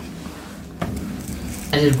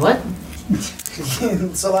 I did what?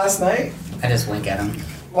 So last night, I just wink at him.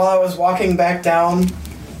 while I was walking back down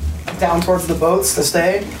towards the boats to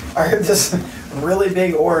stay, I heard this really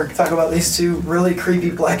big orc talk about these 2 really creepy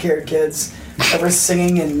black-haired kids that were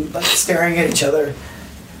singing and like staring at each other.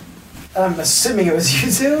 I'm assuming it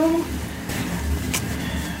was you 2.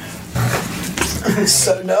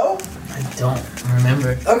 So no? I don't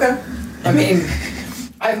remember. Okay. I mean,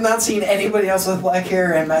 I've not seen anybody else with black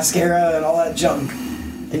hair and mascara and all that junk.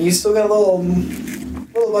 and you still got a little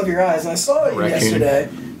above your eyes. And I saw you Raccoon. yesterday.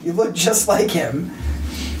 You look just like him.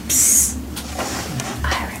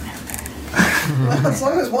 I remember. As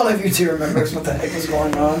long as one of you two remembers what the heck was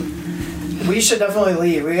going on. We should definitely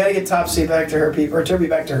leave. We gotta get Topsy back to her people, or Toby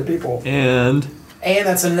back to her people. And And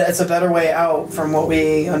that's a better way out from what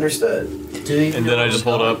we understood. then I just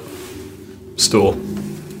hold up stool.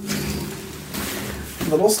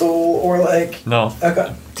 Little stool or like. No,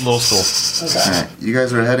 Okay. little stool. Okay. Alright, you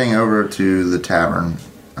guys are heading over to the tavern.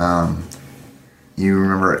 You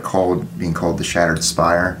remember it being called the Shattered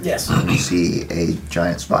Spire? Yes. You see a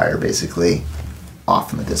giant spire basically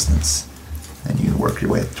off in the distance, and you work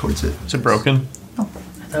your way towards it. Is it broken? I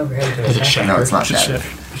thought we were heading to Is the it tavern. No, it's not It's shattered.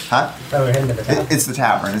 shattered. Huh? I thought we were heading to the tavern. It's the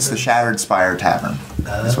tavern. It's the Shattered Spire Tavern.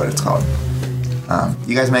 That's what it's called.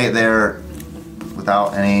 You guys make it there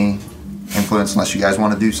without any influence, unless you guys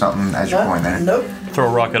want to do something as you're going there. Nope. Throw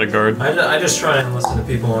a rock at a guard. I just try and listen to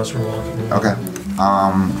people as we're walking. Okay.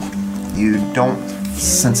 You don't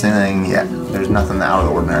sense anything yet. There's nothing out of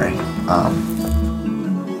the ordinary.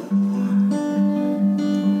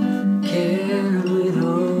 Can we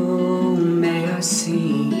know, may I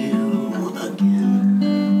see you again?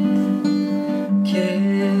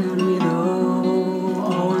 Can we know,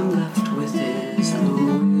 all I'm left with is the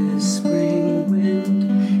whispering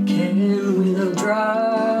wind? Can we though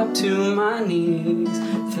drop to my knees,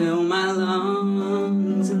 fill my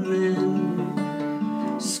lungs, and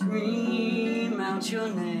then scream out your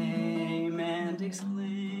name and exclaim?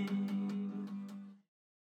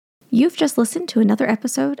 You've just listened to another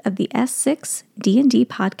episode of the S6 D&D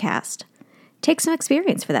podcast. Take some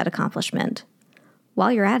experience for that accomplishment.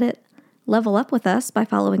 While you're at it, level up with us by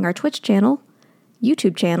following our Twitch channel,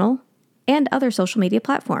 YouTube channel, and other social media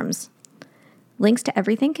platforms. Links to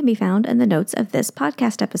everything can be found in the notes of this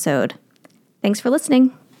podcast episode. Thanks for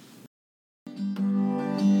listening.